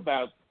talk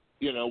about,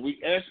 you know, we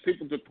ask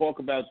people to talk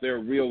about their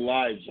real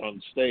lives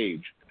on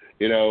stage,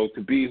 you know,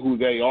 to be who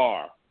they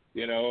are,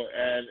 you know,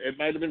 and it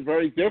might have been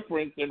very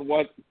different than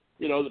what,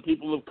 you know, the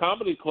people of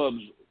comedy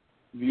clubs'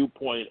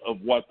 viewpoint of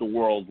what the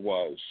world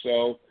was.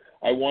 So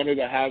I wanted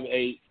to have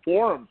a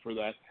forum for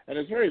that. And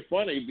it's very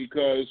funny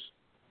because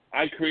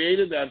I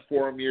created that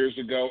forum years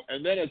ago,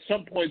 and then at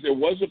some point there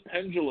was a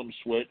pendulum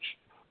switch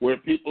where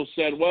people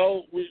said,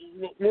 well,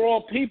 we're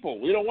all people.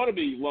 We don't want to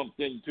be lumped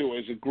into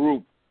as a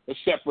group, a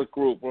separate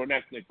group or an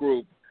ethnic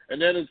group.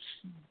 And then it's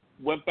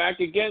went back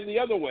again the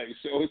other way.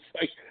 So it's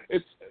like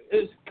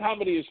it's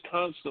comedy is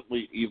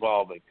constantly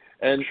evolving.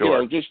 And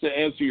sure. Just to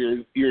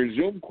answer your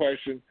Zoom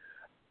question,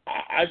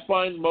 I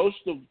find most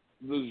of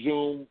the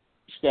Zoom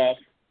stuff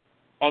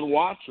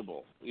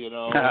unwatchable,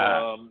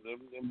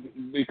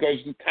 because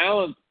the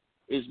talent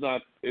is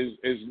not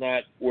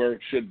where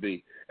it should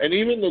be. And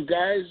even the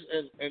guys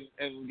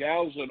and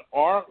gals that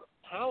are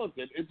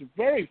talented, it's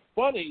very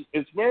funny.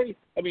 It's very,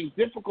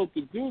 difficult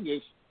to do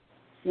this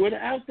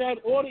without that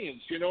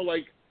audience.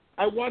 Like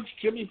I watched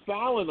Jimmy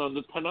Fallon on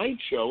The Tonight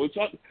Show.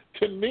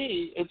 To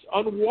me, it's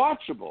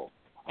unwatchable.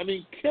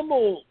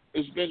 Kimmel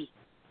has been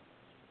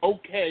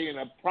okay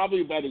and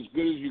probably about as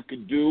good as you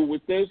can do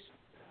with this,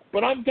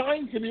 but I'm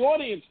dying for the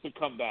audience to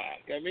come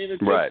back. It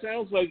just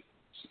sounds like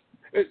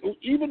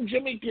even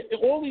Jimmy,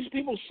 all these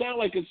people sound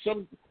like it's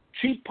some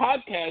cheap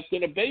podcast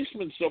in a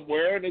basement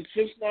somewhere, and it's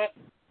just not.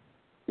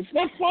 It's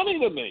not funny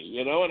to me,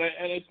 And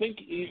I think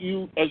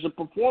you, as a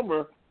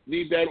performer,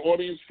 need that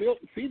audience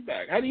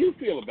feedback. How do you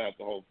feel about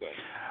the whole thing?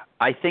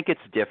 I think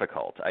it's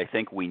difficult. I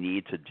think we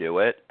need to do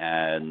it,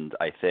 and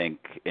I think,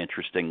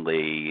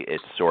 interestingly,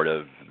 it's sort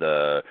of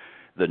the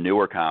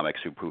newer comics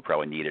who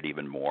probably need it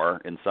even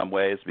more in some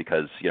ways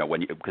because you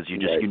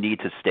need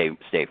to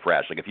stay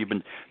fresh. Like if you've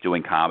been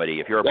doing comedy,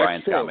 if you're a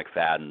Brian Scott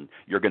McFadden,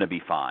 you're going to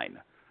be fine.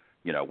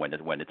 When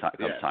it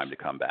comes time to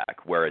come back.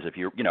 Whereas if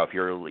you're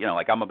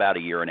like I'm about a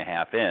year and a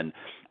half in,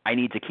 I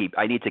need to keep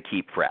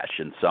fresh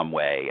in some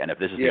way. And if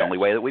this is the only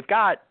way that we've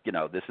got,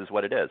 this is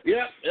what it is.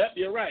 Yeah,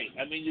 you're right.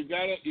 You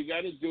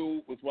gotta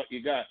do with what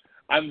you got.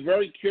 I'm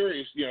very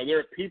curious. There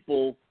are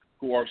people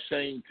who are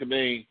saying to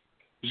me,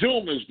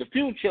 Zoom is the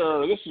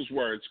future. This is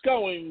where it's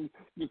going.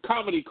 The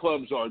comedy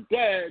clubs are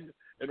dead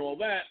and all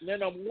that. And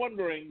then I'm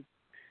wondering,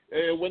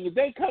 when the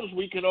day comes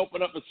we can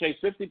open up at, say,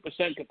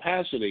 50%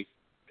 capacity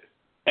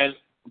and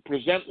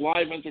present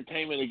live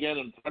entertainment again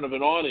in front of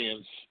an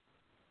audience,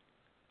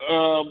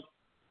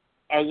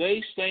 are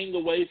they staying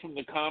away from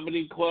the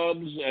comedy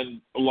clubs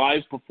and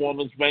live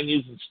performance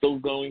venues and still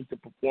going to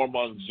perform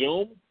on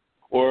Zoom?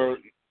 Or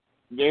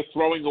they're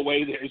throwing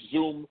away their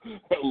Zoom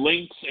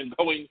links and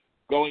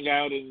going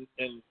out and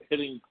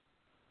hitting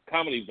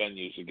comedy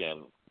venues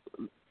again?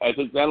 I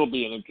think that'll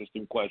be an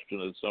interesting question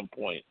at some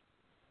point.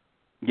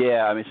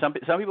 Yeah, some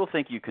people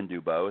think you can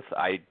do both.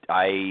 I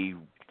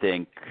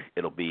think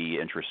it'll be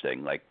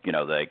interesting.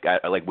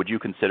 Would you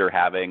consider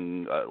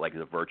having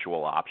the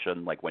virtual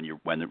option, like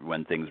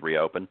when things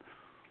reopen?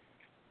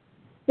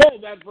 Well,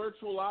 that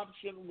virtual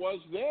option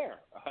was there.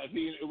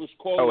 It was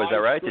called. Oh, is that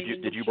right?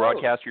 Did you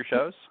broadcast your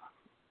shows?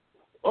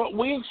 Well,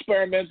 we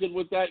experimented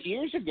with that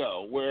years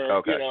ago. Where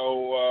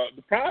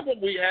the problem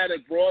we had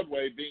at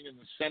Broadway, being in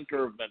the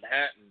center of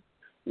Manhattan,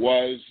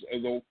 was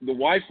the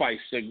Wi-Fi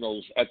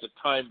signals at the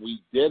time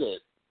we did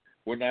it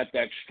were not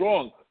that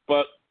strong.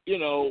 But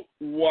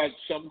what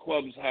some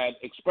clubs had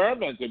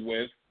experimented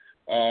with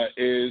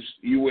is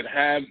you would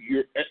have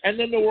and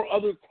then there were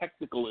other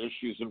technical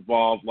issues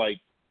involved, like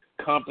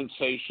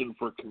compensation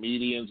for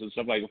comedians and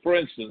stuff like that. For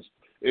instance,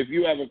 if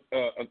you have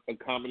a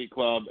comedy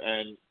club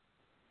and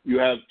you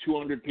have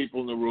 200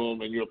 people in the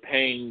room and you're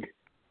paying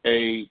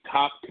a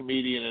top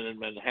comedian in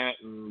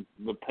Manhattan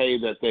the pay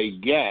that they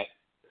get,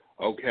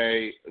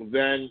 okay,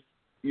 then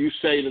you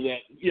say to them,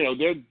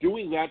 they're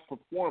doing that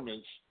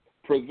performance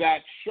for that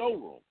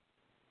showroom.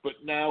 But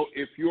now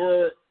if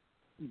you're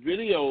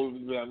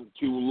videoing them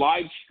to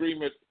live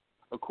stream it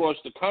across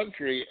the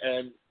country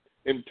and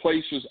in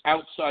places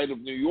outside of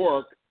New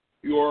York,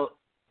 you're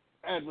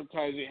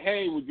advertising,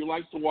 hey, would you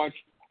like to watch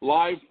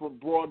live from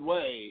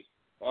Broadway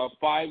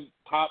 5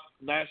 top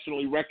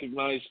nationally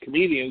recognized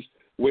comedians,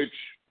 which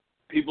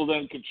people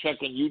then can check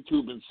on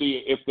YouTube and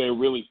see if they're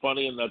really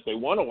funny and that they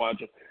want to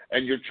watch it,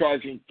 and you're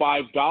charging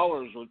 $5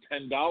 or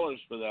 $10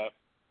 for that.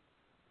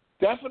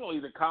 Definitely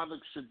the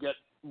comics should get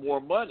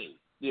more money,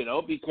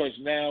 because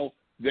now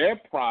their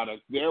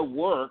product, their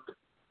work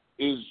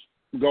is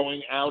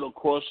going out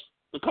across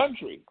the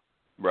country.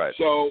 Right.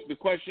 So the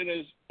question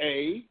is,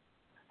 A,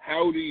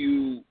 how do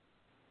you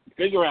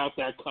figure out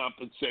that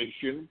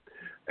compensation?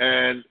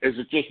 And is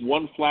it just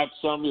one flat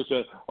sum? You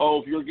say,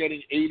 if you're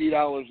getting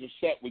 $80 a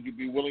set, would you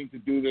be willing to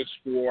do this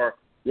for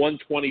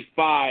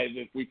 $125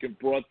 if we can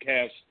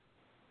broadcast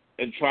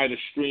and try to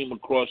stream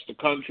across the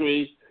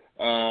country?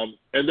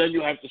 And then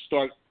you have to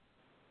start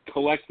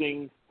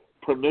collecting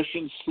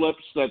permission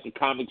slips that the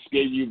comics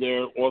gave you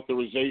their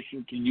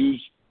authorization to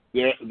use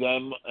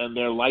them and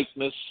their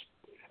likeness.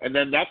 And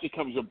then that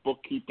becomes a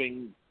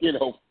bookkeeping,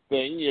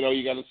 thing.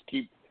 You got to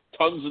keep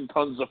tons and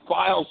tons of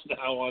files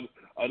now on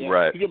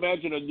right. Can you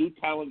imagine a new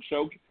talent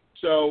show?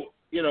 So,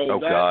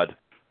 God.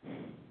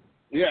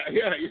 Yeah.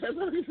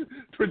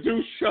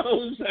 Produce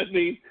shows.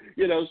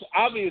 So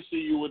obviously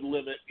you would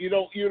limit. You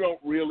don't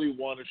really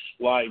want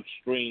to live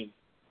stream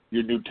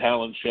your new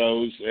talent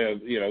shows,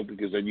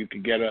 because then you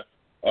can get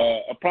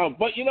a problem.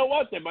 But you know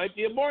what? There might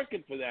be a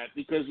market for that,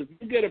 because if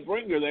you get a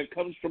bringer that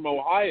comes from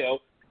Ohio,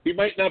 he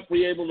might not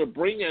be able to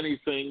bring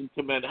anything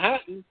to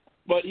Manhattan,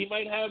 but he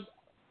might have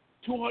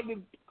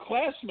 200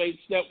 classmates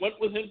that went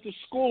with him to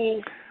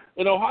school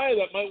in Ohio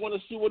that might want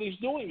to see what he's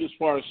doing as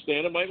far as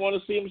stand-up, might want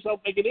to see himself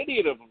make an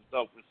idiot of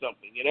himself or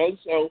something, you know?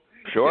 So,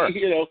 sure.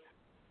 You know,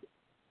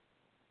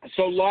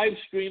 so live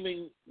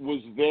streaming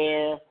was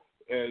there.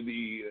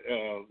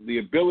 The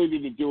ability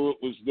to do it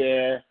was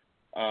there,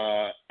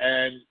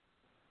 and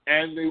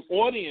the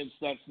audience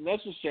that's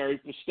necessary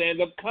for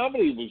stand-up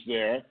comedy was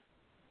there,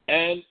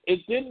 and it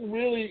didn't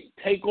really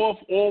take off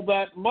all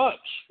that much,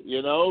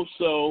 you know.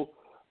 So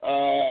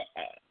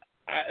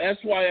that's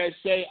why I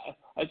say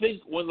I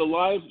think when the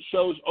live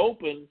shows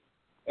open,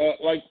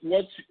 like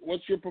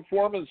what's your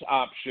performance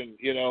option?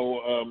 You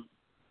know,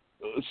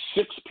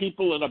 6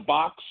 people in a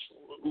box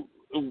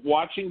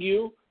watching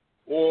you,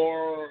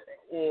 or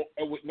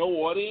with no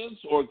audience,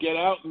 or get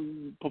out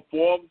and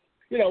perform.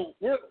 You know,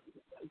 we're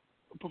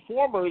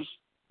performers.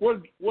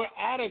 We're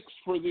addicts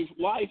for the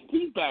live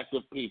feedback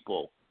of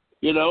people.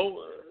 You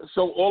know,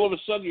 so all of a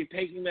sudden you're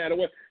taking that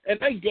away. And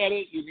I get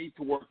it. You need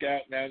to work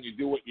out now, and you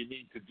do what you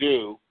need to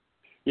do,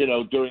 you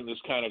know, during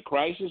this kind of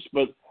crisis.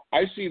 But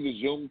I see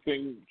the Zoom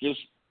thing just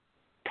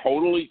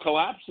totally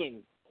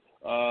collapsing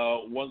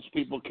once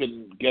people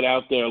can get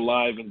out there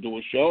live and do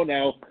a show.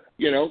 Now,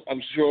 you know,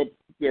 I'm sure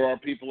there are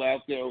people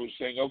out there who are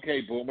saying,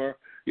 okay, Boomer,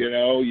 you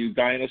know, you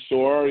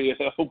dinosaur, you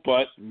know,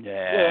 but,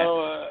 yeah. you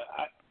know,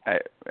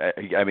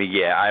 I mean,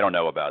 yeah, I don't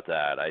know about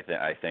that. I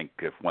think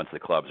if once the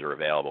clubs are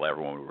available,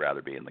 everyone would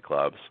rather be in the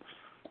clubs.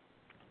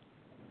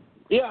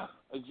 Yeah,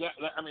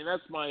 exactly. I mean,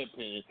 that's my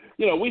opinion.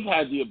 You know, we've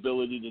had the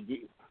ability to do.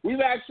 We've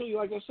actually,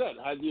 like I said,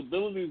 had the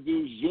ability to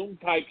do Zoom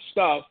type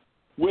stuff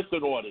with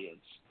an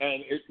audience,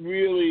 and it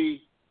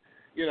really,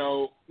 you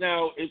know,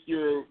 now if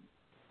you're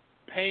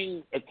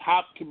paying a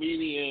top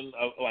comedian,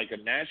 like a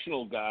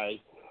national guy,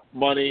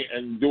 money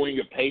and doing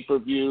a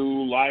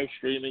pay-per-view, live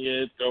streaming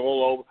it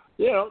all over,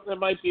 you know, there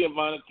might be a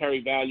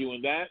monetary value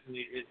in that, and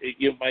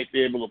you might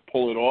be able to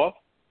pull it off.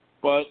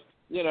 But,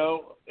 you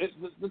know,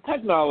 the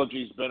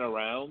technology's been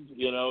around.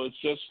 You know, it's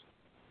just,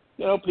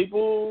 you know,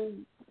 people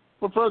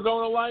prefer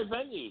going to live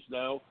venues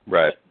now.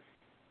 Right.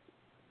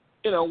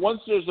 You know,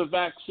 once there's a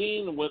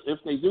vaccine, if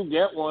they do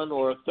get one,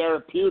 or a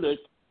therapeutic,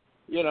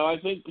 you know, I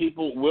think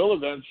people will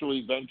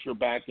eventually venture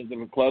back into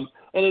the club,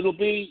 and it'll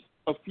be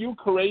a few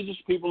courageous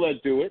people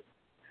that do it.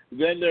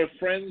 Then their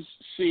friends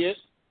see it.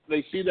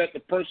 They see that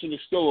the person is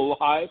still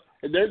alive,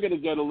 and they're going to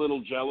get a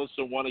little jealous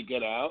and want to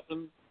get out,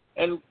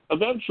 and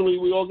eventually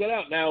we all get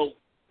out. Now,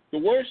 the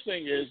worst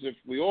thing is if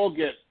we all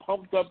get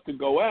pumped up to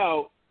go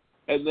out,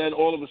 and then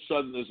all of a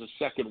sudden there's a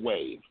second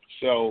wave.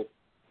 So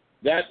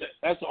that's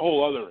a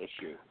whole other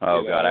issue.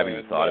 Oh, God, I haven't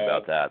even thought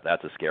about that.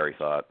 That's a scary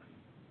thought.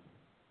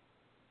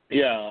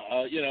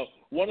 Yeah, you know,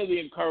 one of the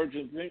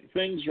encouraging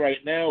things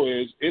right now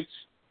is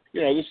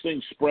you know, this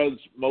thing spreads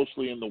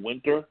mostly in the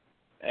winter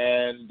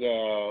and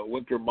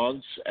winter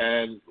months,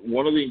 and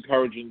one of the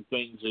encouraging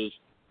things is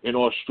in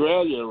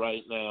Australia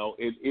right now,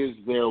 it is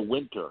their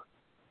winter.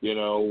 You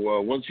know,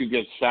 once you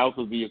get south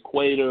of the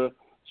equator,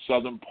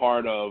 southern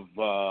part of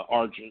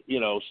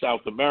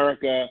South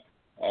America,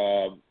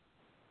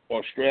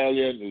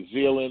 Australia, New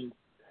Zealand,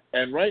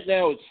 and right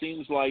now it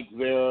seems like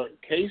their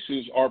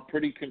cases are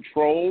pretty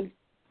controlled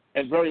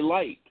and very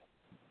light.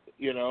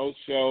 You know,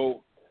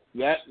 so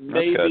that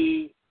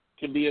maybe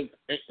can be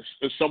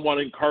a somewhat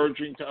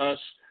encouraging to us.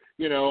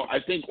 You know, I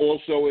think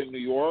also in New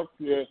York,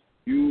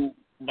 you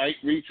might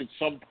reach at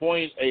some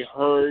point a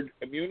herd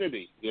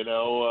immunity. You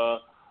know,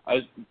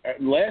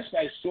 last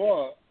I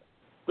saw,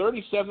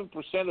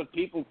 37% of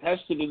people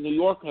tested in New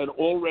York had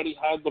already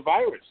had the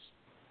virus.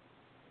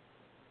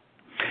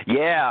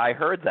 Yeah, I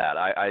heard that.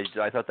 I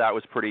thought that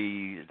was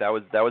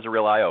that was a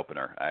real eye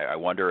opener. I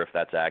wonder if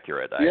that's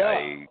accurate.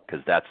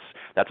 Because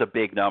that's a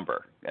big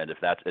number, and if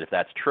that's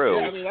true,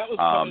 yeah,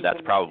 I mean,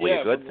 that's probably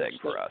a good thing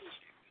for us.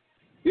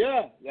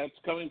 Yeah, that's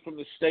coming from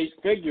the state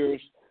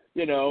figures,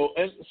 you know,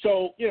 and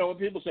so, you know, when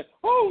people say,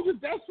 "Oh, the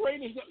death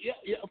rate is,"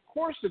 yeah, of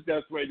course the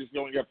death rate is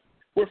going up.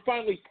 We're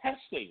finally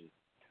testing,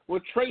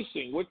 we're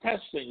tracing, we're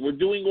testing, we're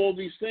doing all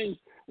these things.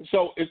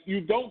 So if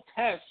you don't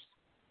test,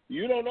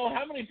 you don't know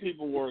how many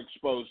people were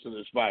exposed to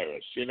this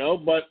virus, you know.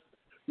 But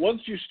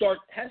once you start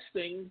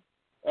testing,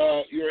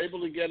 you're able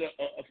to get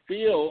a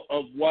feel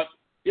of what,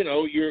 you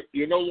know.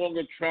 You're no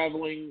longer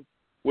traveling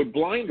with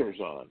blinders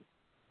on.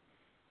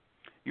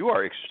 You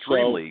are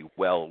extremely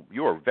well.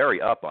 You are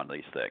very up on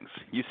these things.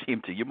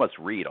 You must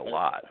read a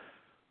lot.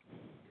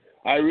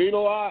 I read a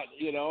lot.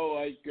 You know,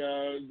 like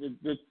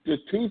the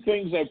two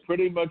things I've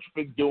pretty much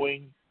been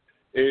doing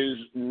is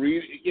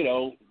read. You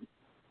know,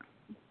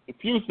 a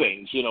few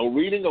things. You know,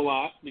 reading a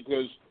lot,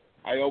 because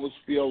I always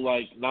feel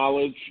like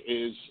knowledge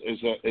is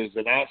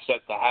an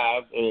asset to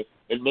have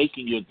in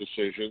making your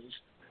decisions.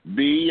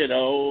 B, you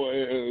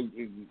know,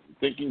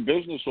 thinking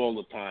business all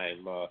the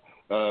time.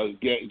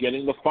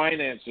 Getting the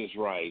finances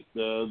right,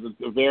 the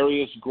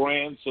various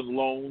grants and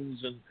loans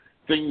and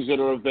things that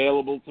are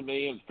available to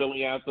me and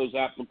filling out those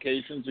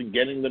applications and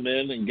getting them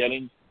in and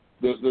getting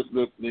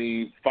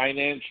the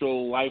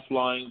financial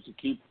lifeline to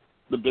keep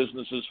the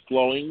businesses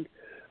flowing,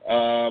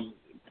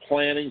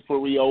 planning for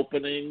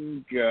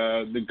reopening,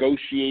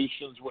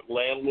 negotiations with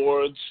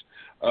landlords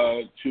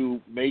to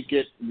make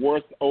it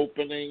worth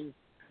opening.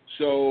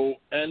 So,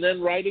 and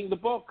then writing the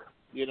book.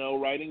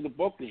 Writing the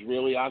book has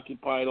really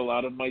occupied a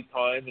lot of my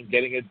time and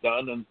getting it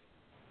done. And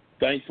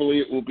thankfully,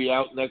 it will be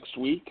out next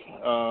week.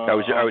 I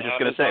was just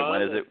going to say,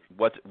 when is it?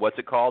 What's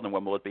it called, and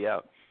when will it be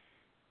out?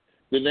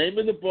 The name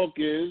of the book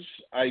is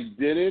 "I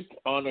Did It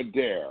on a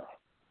Dare: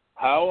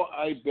 How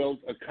I Built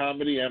a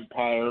Comedy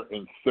Empire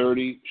in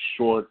 30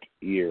 Short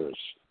Years."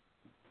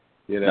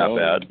 Not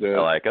bad. And,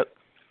 I like it.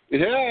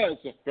 Yeah,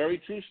 it's a very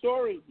true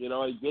story.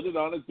 I did it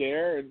on a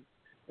dare, and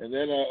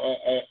then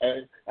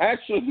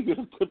actually it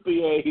could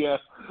be a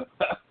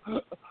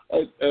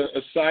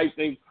side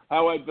thing.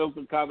 How I built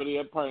a comedy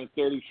empire in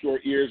 30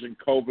 short years, and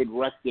COVID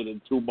wrecked it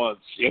in 2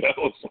 months.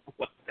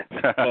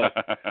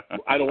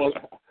 I don't want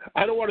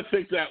to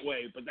think that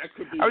way, but that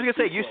could be. I was going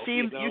to say, you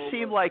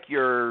seem like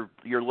you're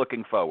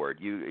looking forward.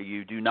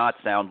 You do not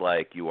sound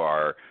like you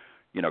are,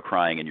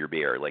 crying in your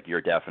beer. Like,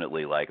 you're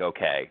definitely like,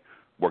 okay,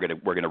 we're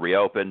gonna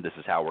reopen. This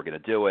is how we're gonna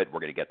do it.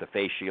 We're gonna get the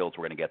face shields.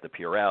 We're gonna get the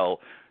Purell.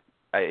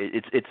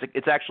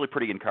 It's actually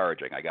pretty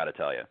encouraging, I got to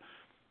tell you.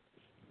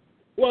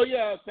 Well,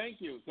 yeah, thank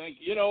you.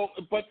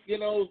 But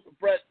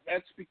Brett,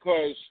 that's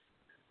because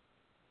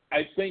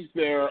I think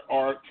there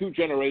are two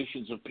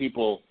generations of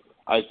people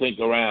I think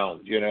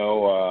around,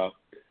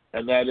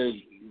 and that is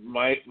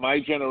my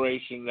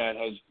generation that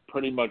has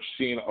pretty much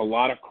seen a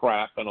lot of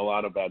crap and a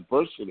lot of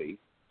adversity,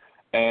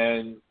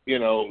 and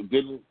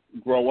didn't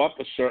grow up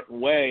a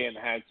certain way and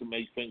had to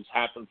make things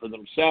happen for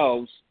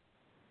themselves.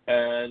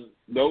 And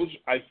those,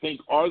 I think,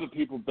 are the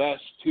people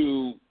best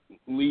to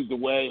lead the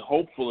way,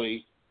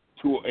 hopefully,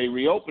 to a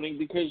reopening,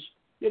 because,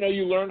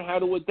 you learn how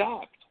to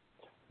adapt.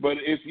 But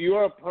if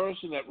you're a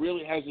person that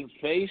really hasn't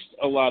faced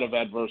a lot of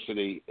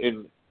adversity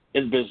in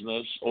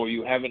business, or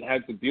you haven't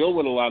had to deal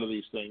with a lot of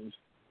these things,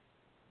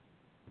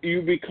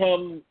 you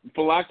become,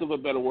 for lack of a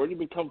better word, you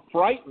become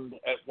frightened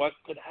at what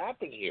could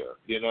happen here,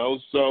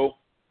 So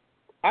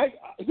I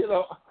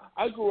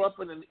grew up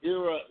in an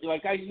era,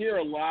 like I hear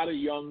a lot of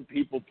young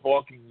people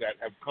talking that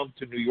have come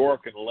to New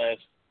York in the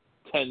last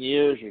 10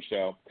 years or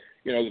so.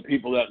 The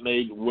people that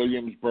made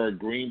Williamsburg,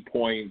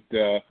 Greenpoint,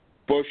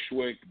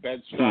 Bushwick,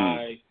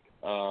 Bed-Stuy,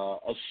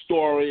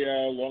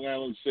 Astoria, Long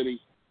Island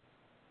City,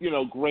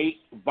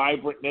 great,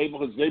 vibrant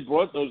neighborhoods. They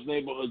brought those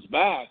neighborhoods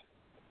back.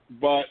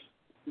 But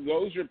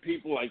those are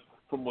people like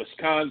from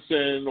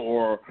Wisconsin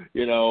or,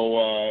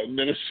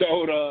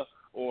 Minnesota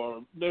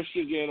or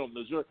Michigan or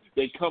Missouri.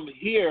 They come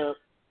here,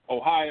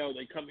 Ohio,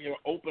 they come here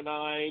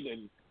open-eyed,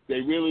 and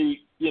they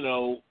really,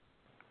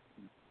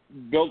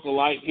 built a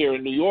life here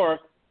in New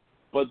York.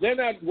 But they're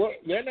not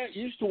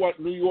used to what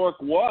New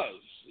York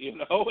was, and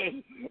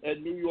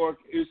New York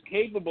is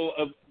capable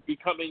of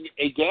becoming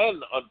again,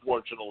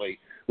 unfortunately,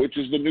 which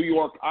is the New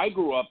York I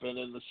grew up in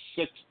the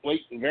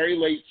very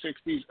late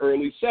 60s,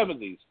 early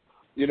 70s.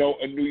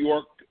 A New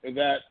York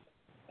that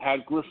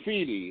had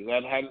graffiti,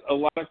 that had a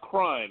lot of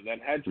crime, that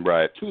had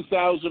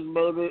 2,000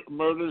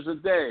 murders a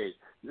day.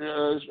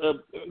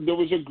 There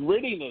was a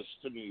grittiness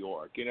to New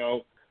York,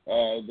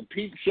 the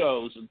peep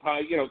shows and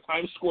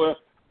Times Square.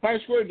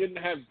 Times Square didn't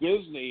have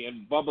Disney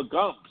and Bubba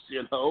Gumps,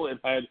 it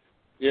had,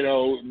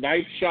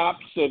 knife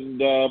shops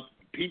and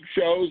peep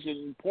shows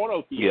and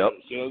porno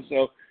theaters,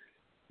 So,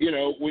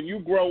 when you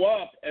grow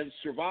up and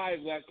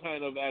survive that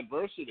kind of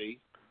adversity,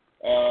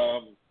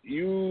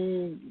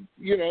 you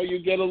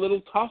get a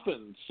little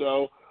toughened.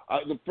 So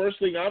the first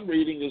thing I'm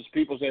reading is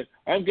people saying,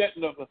 I'm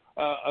getting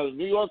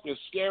New York is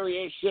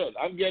scary as shit.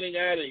 I'm getting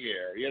out of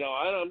here.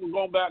 I'm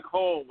going back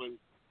home and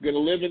going to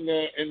live in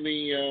the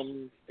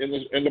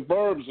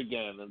burbs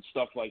again and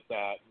stuff like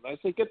that. And I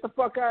say, get the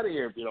fuck out of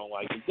here if you don't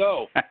like it.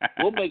 Go.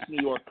 We'll make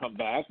New York come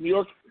back.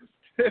 New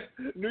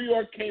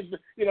York came.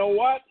 You know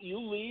what? You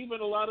leave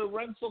and a lot of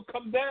rents will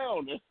come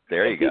down.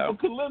 There you go.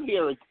 People can live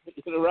here,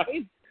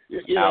 right?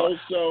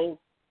 So.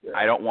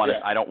 I don't want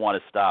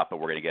to stop, but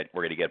we're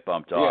gonna get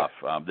bumped off.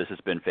 This has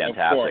been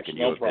fantastic, and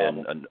you have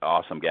been an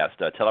awesome guest.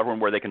 Tell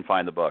everyone where they can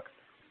find the book.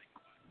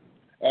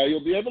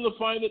 You'll be able to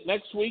find it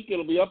next week.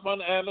 It'll be up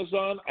on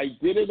Amazon. I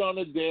Did It on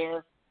a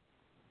Dare: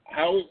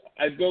 How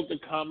I Built a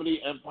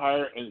Comedy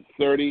Empire in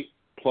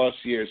 30-plus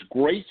years.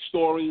 Great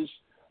stories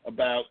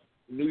about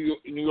New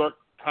York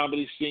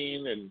comedy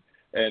scene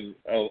and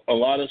a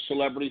lot of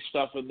celebrity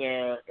stuff in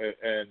there,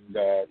 and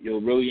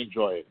you'll really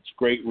enjoy it. It's a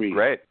great read.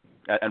 Great.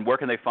 And where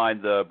can they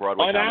find the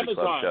Broadway on Comedy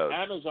Amazon, Club shows?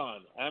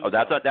 Amazon. Oh,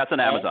 that's on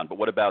Amazon. But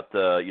what about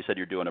you said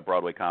you're doing a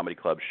Broadway Comedy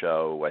Club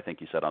show, I think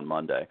you said on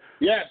Monday.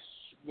 Yes.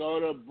 Go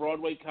to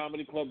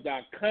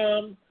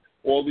BroadwayComedyClub.com.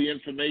 All the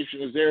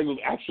information is there. It'll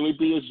actually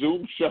be a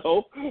Zoom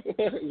show,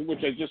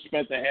 which I just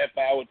spent a half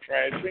hour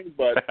trashing.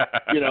 But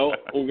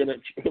we're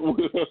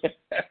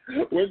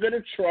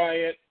gonna try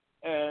it.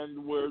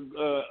 and we're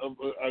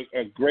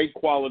a great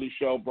quality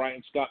show.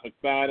 Brian Scott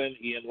McFadden,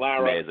 Ian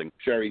Lara, Amazing.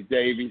 Sherry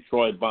Davy,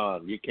 Troy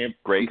Bond. You can't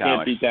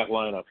comics. beat that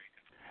lineup.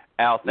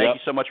 Al, thank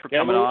you so much for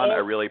coming on. I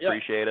really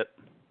appreciate it.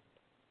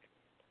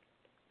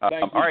 All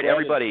right,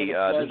 everybody. This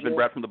has been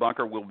Brett from the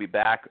Bunker. We'll be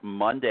back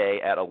Monday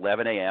at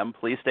 11 a.m.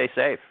 Please stay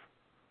safe.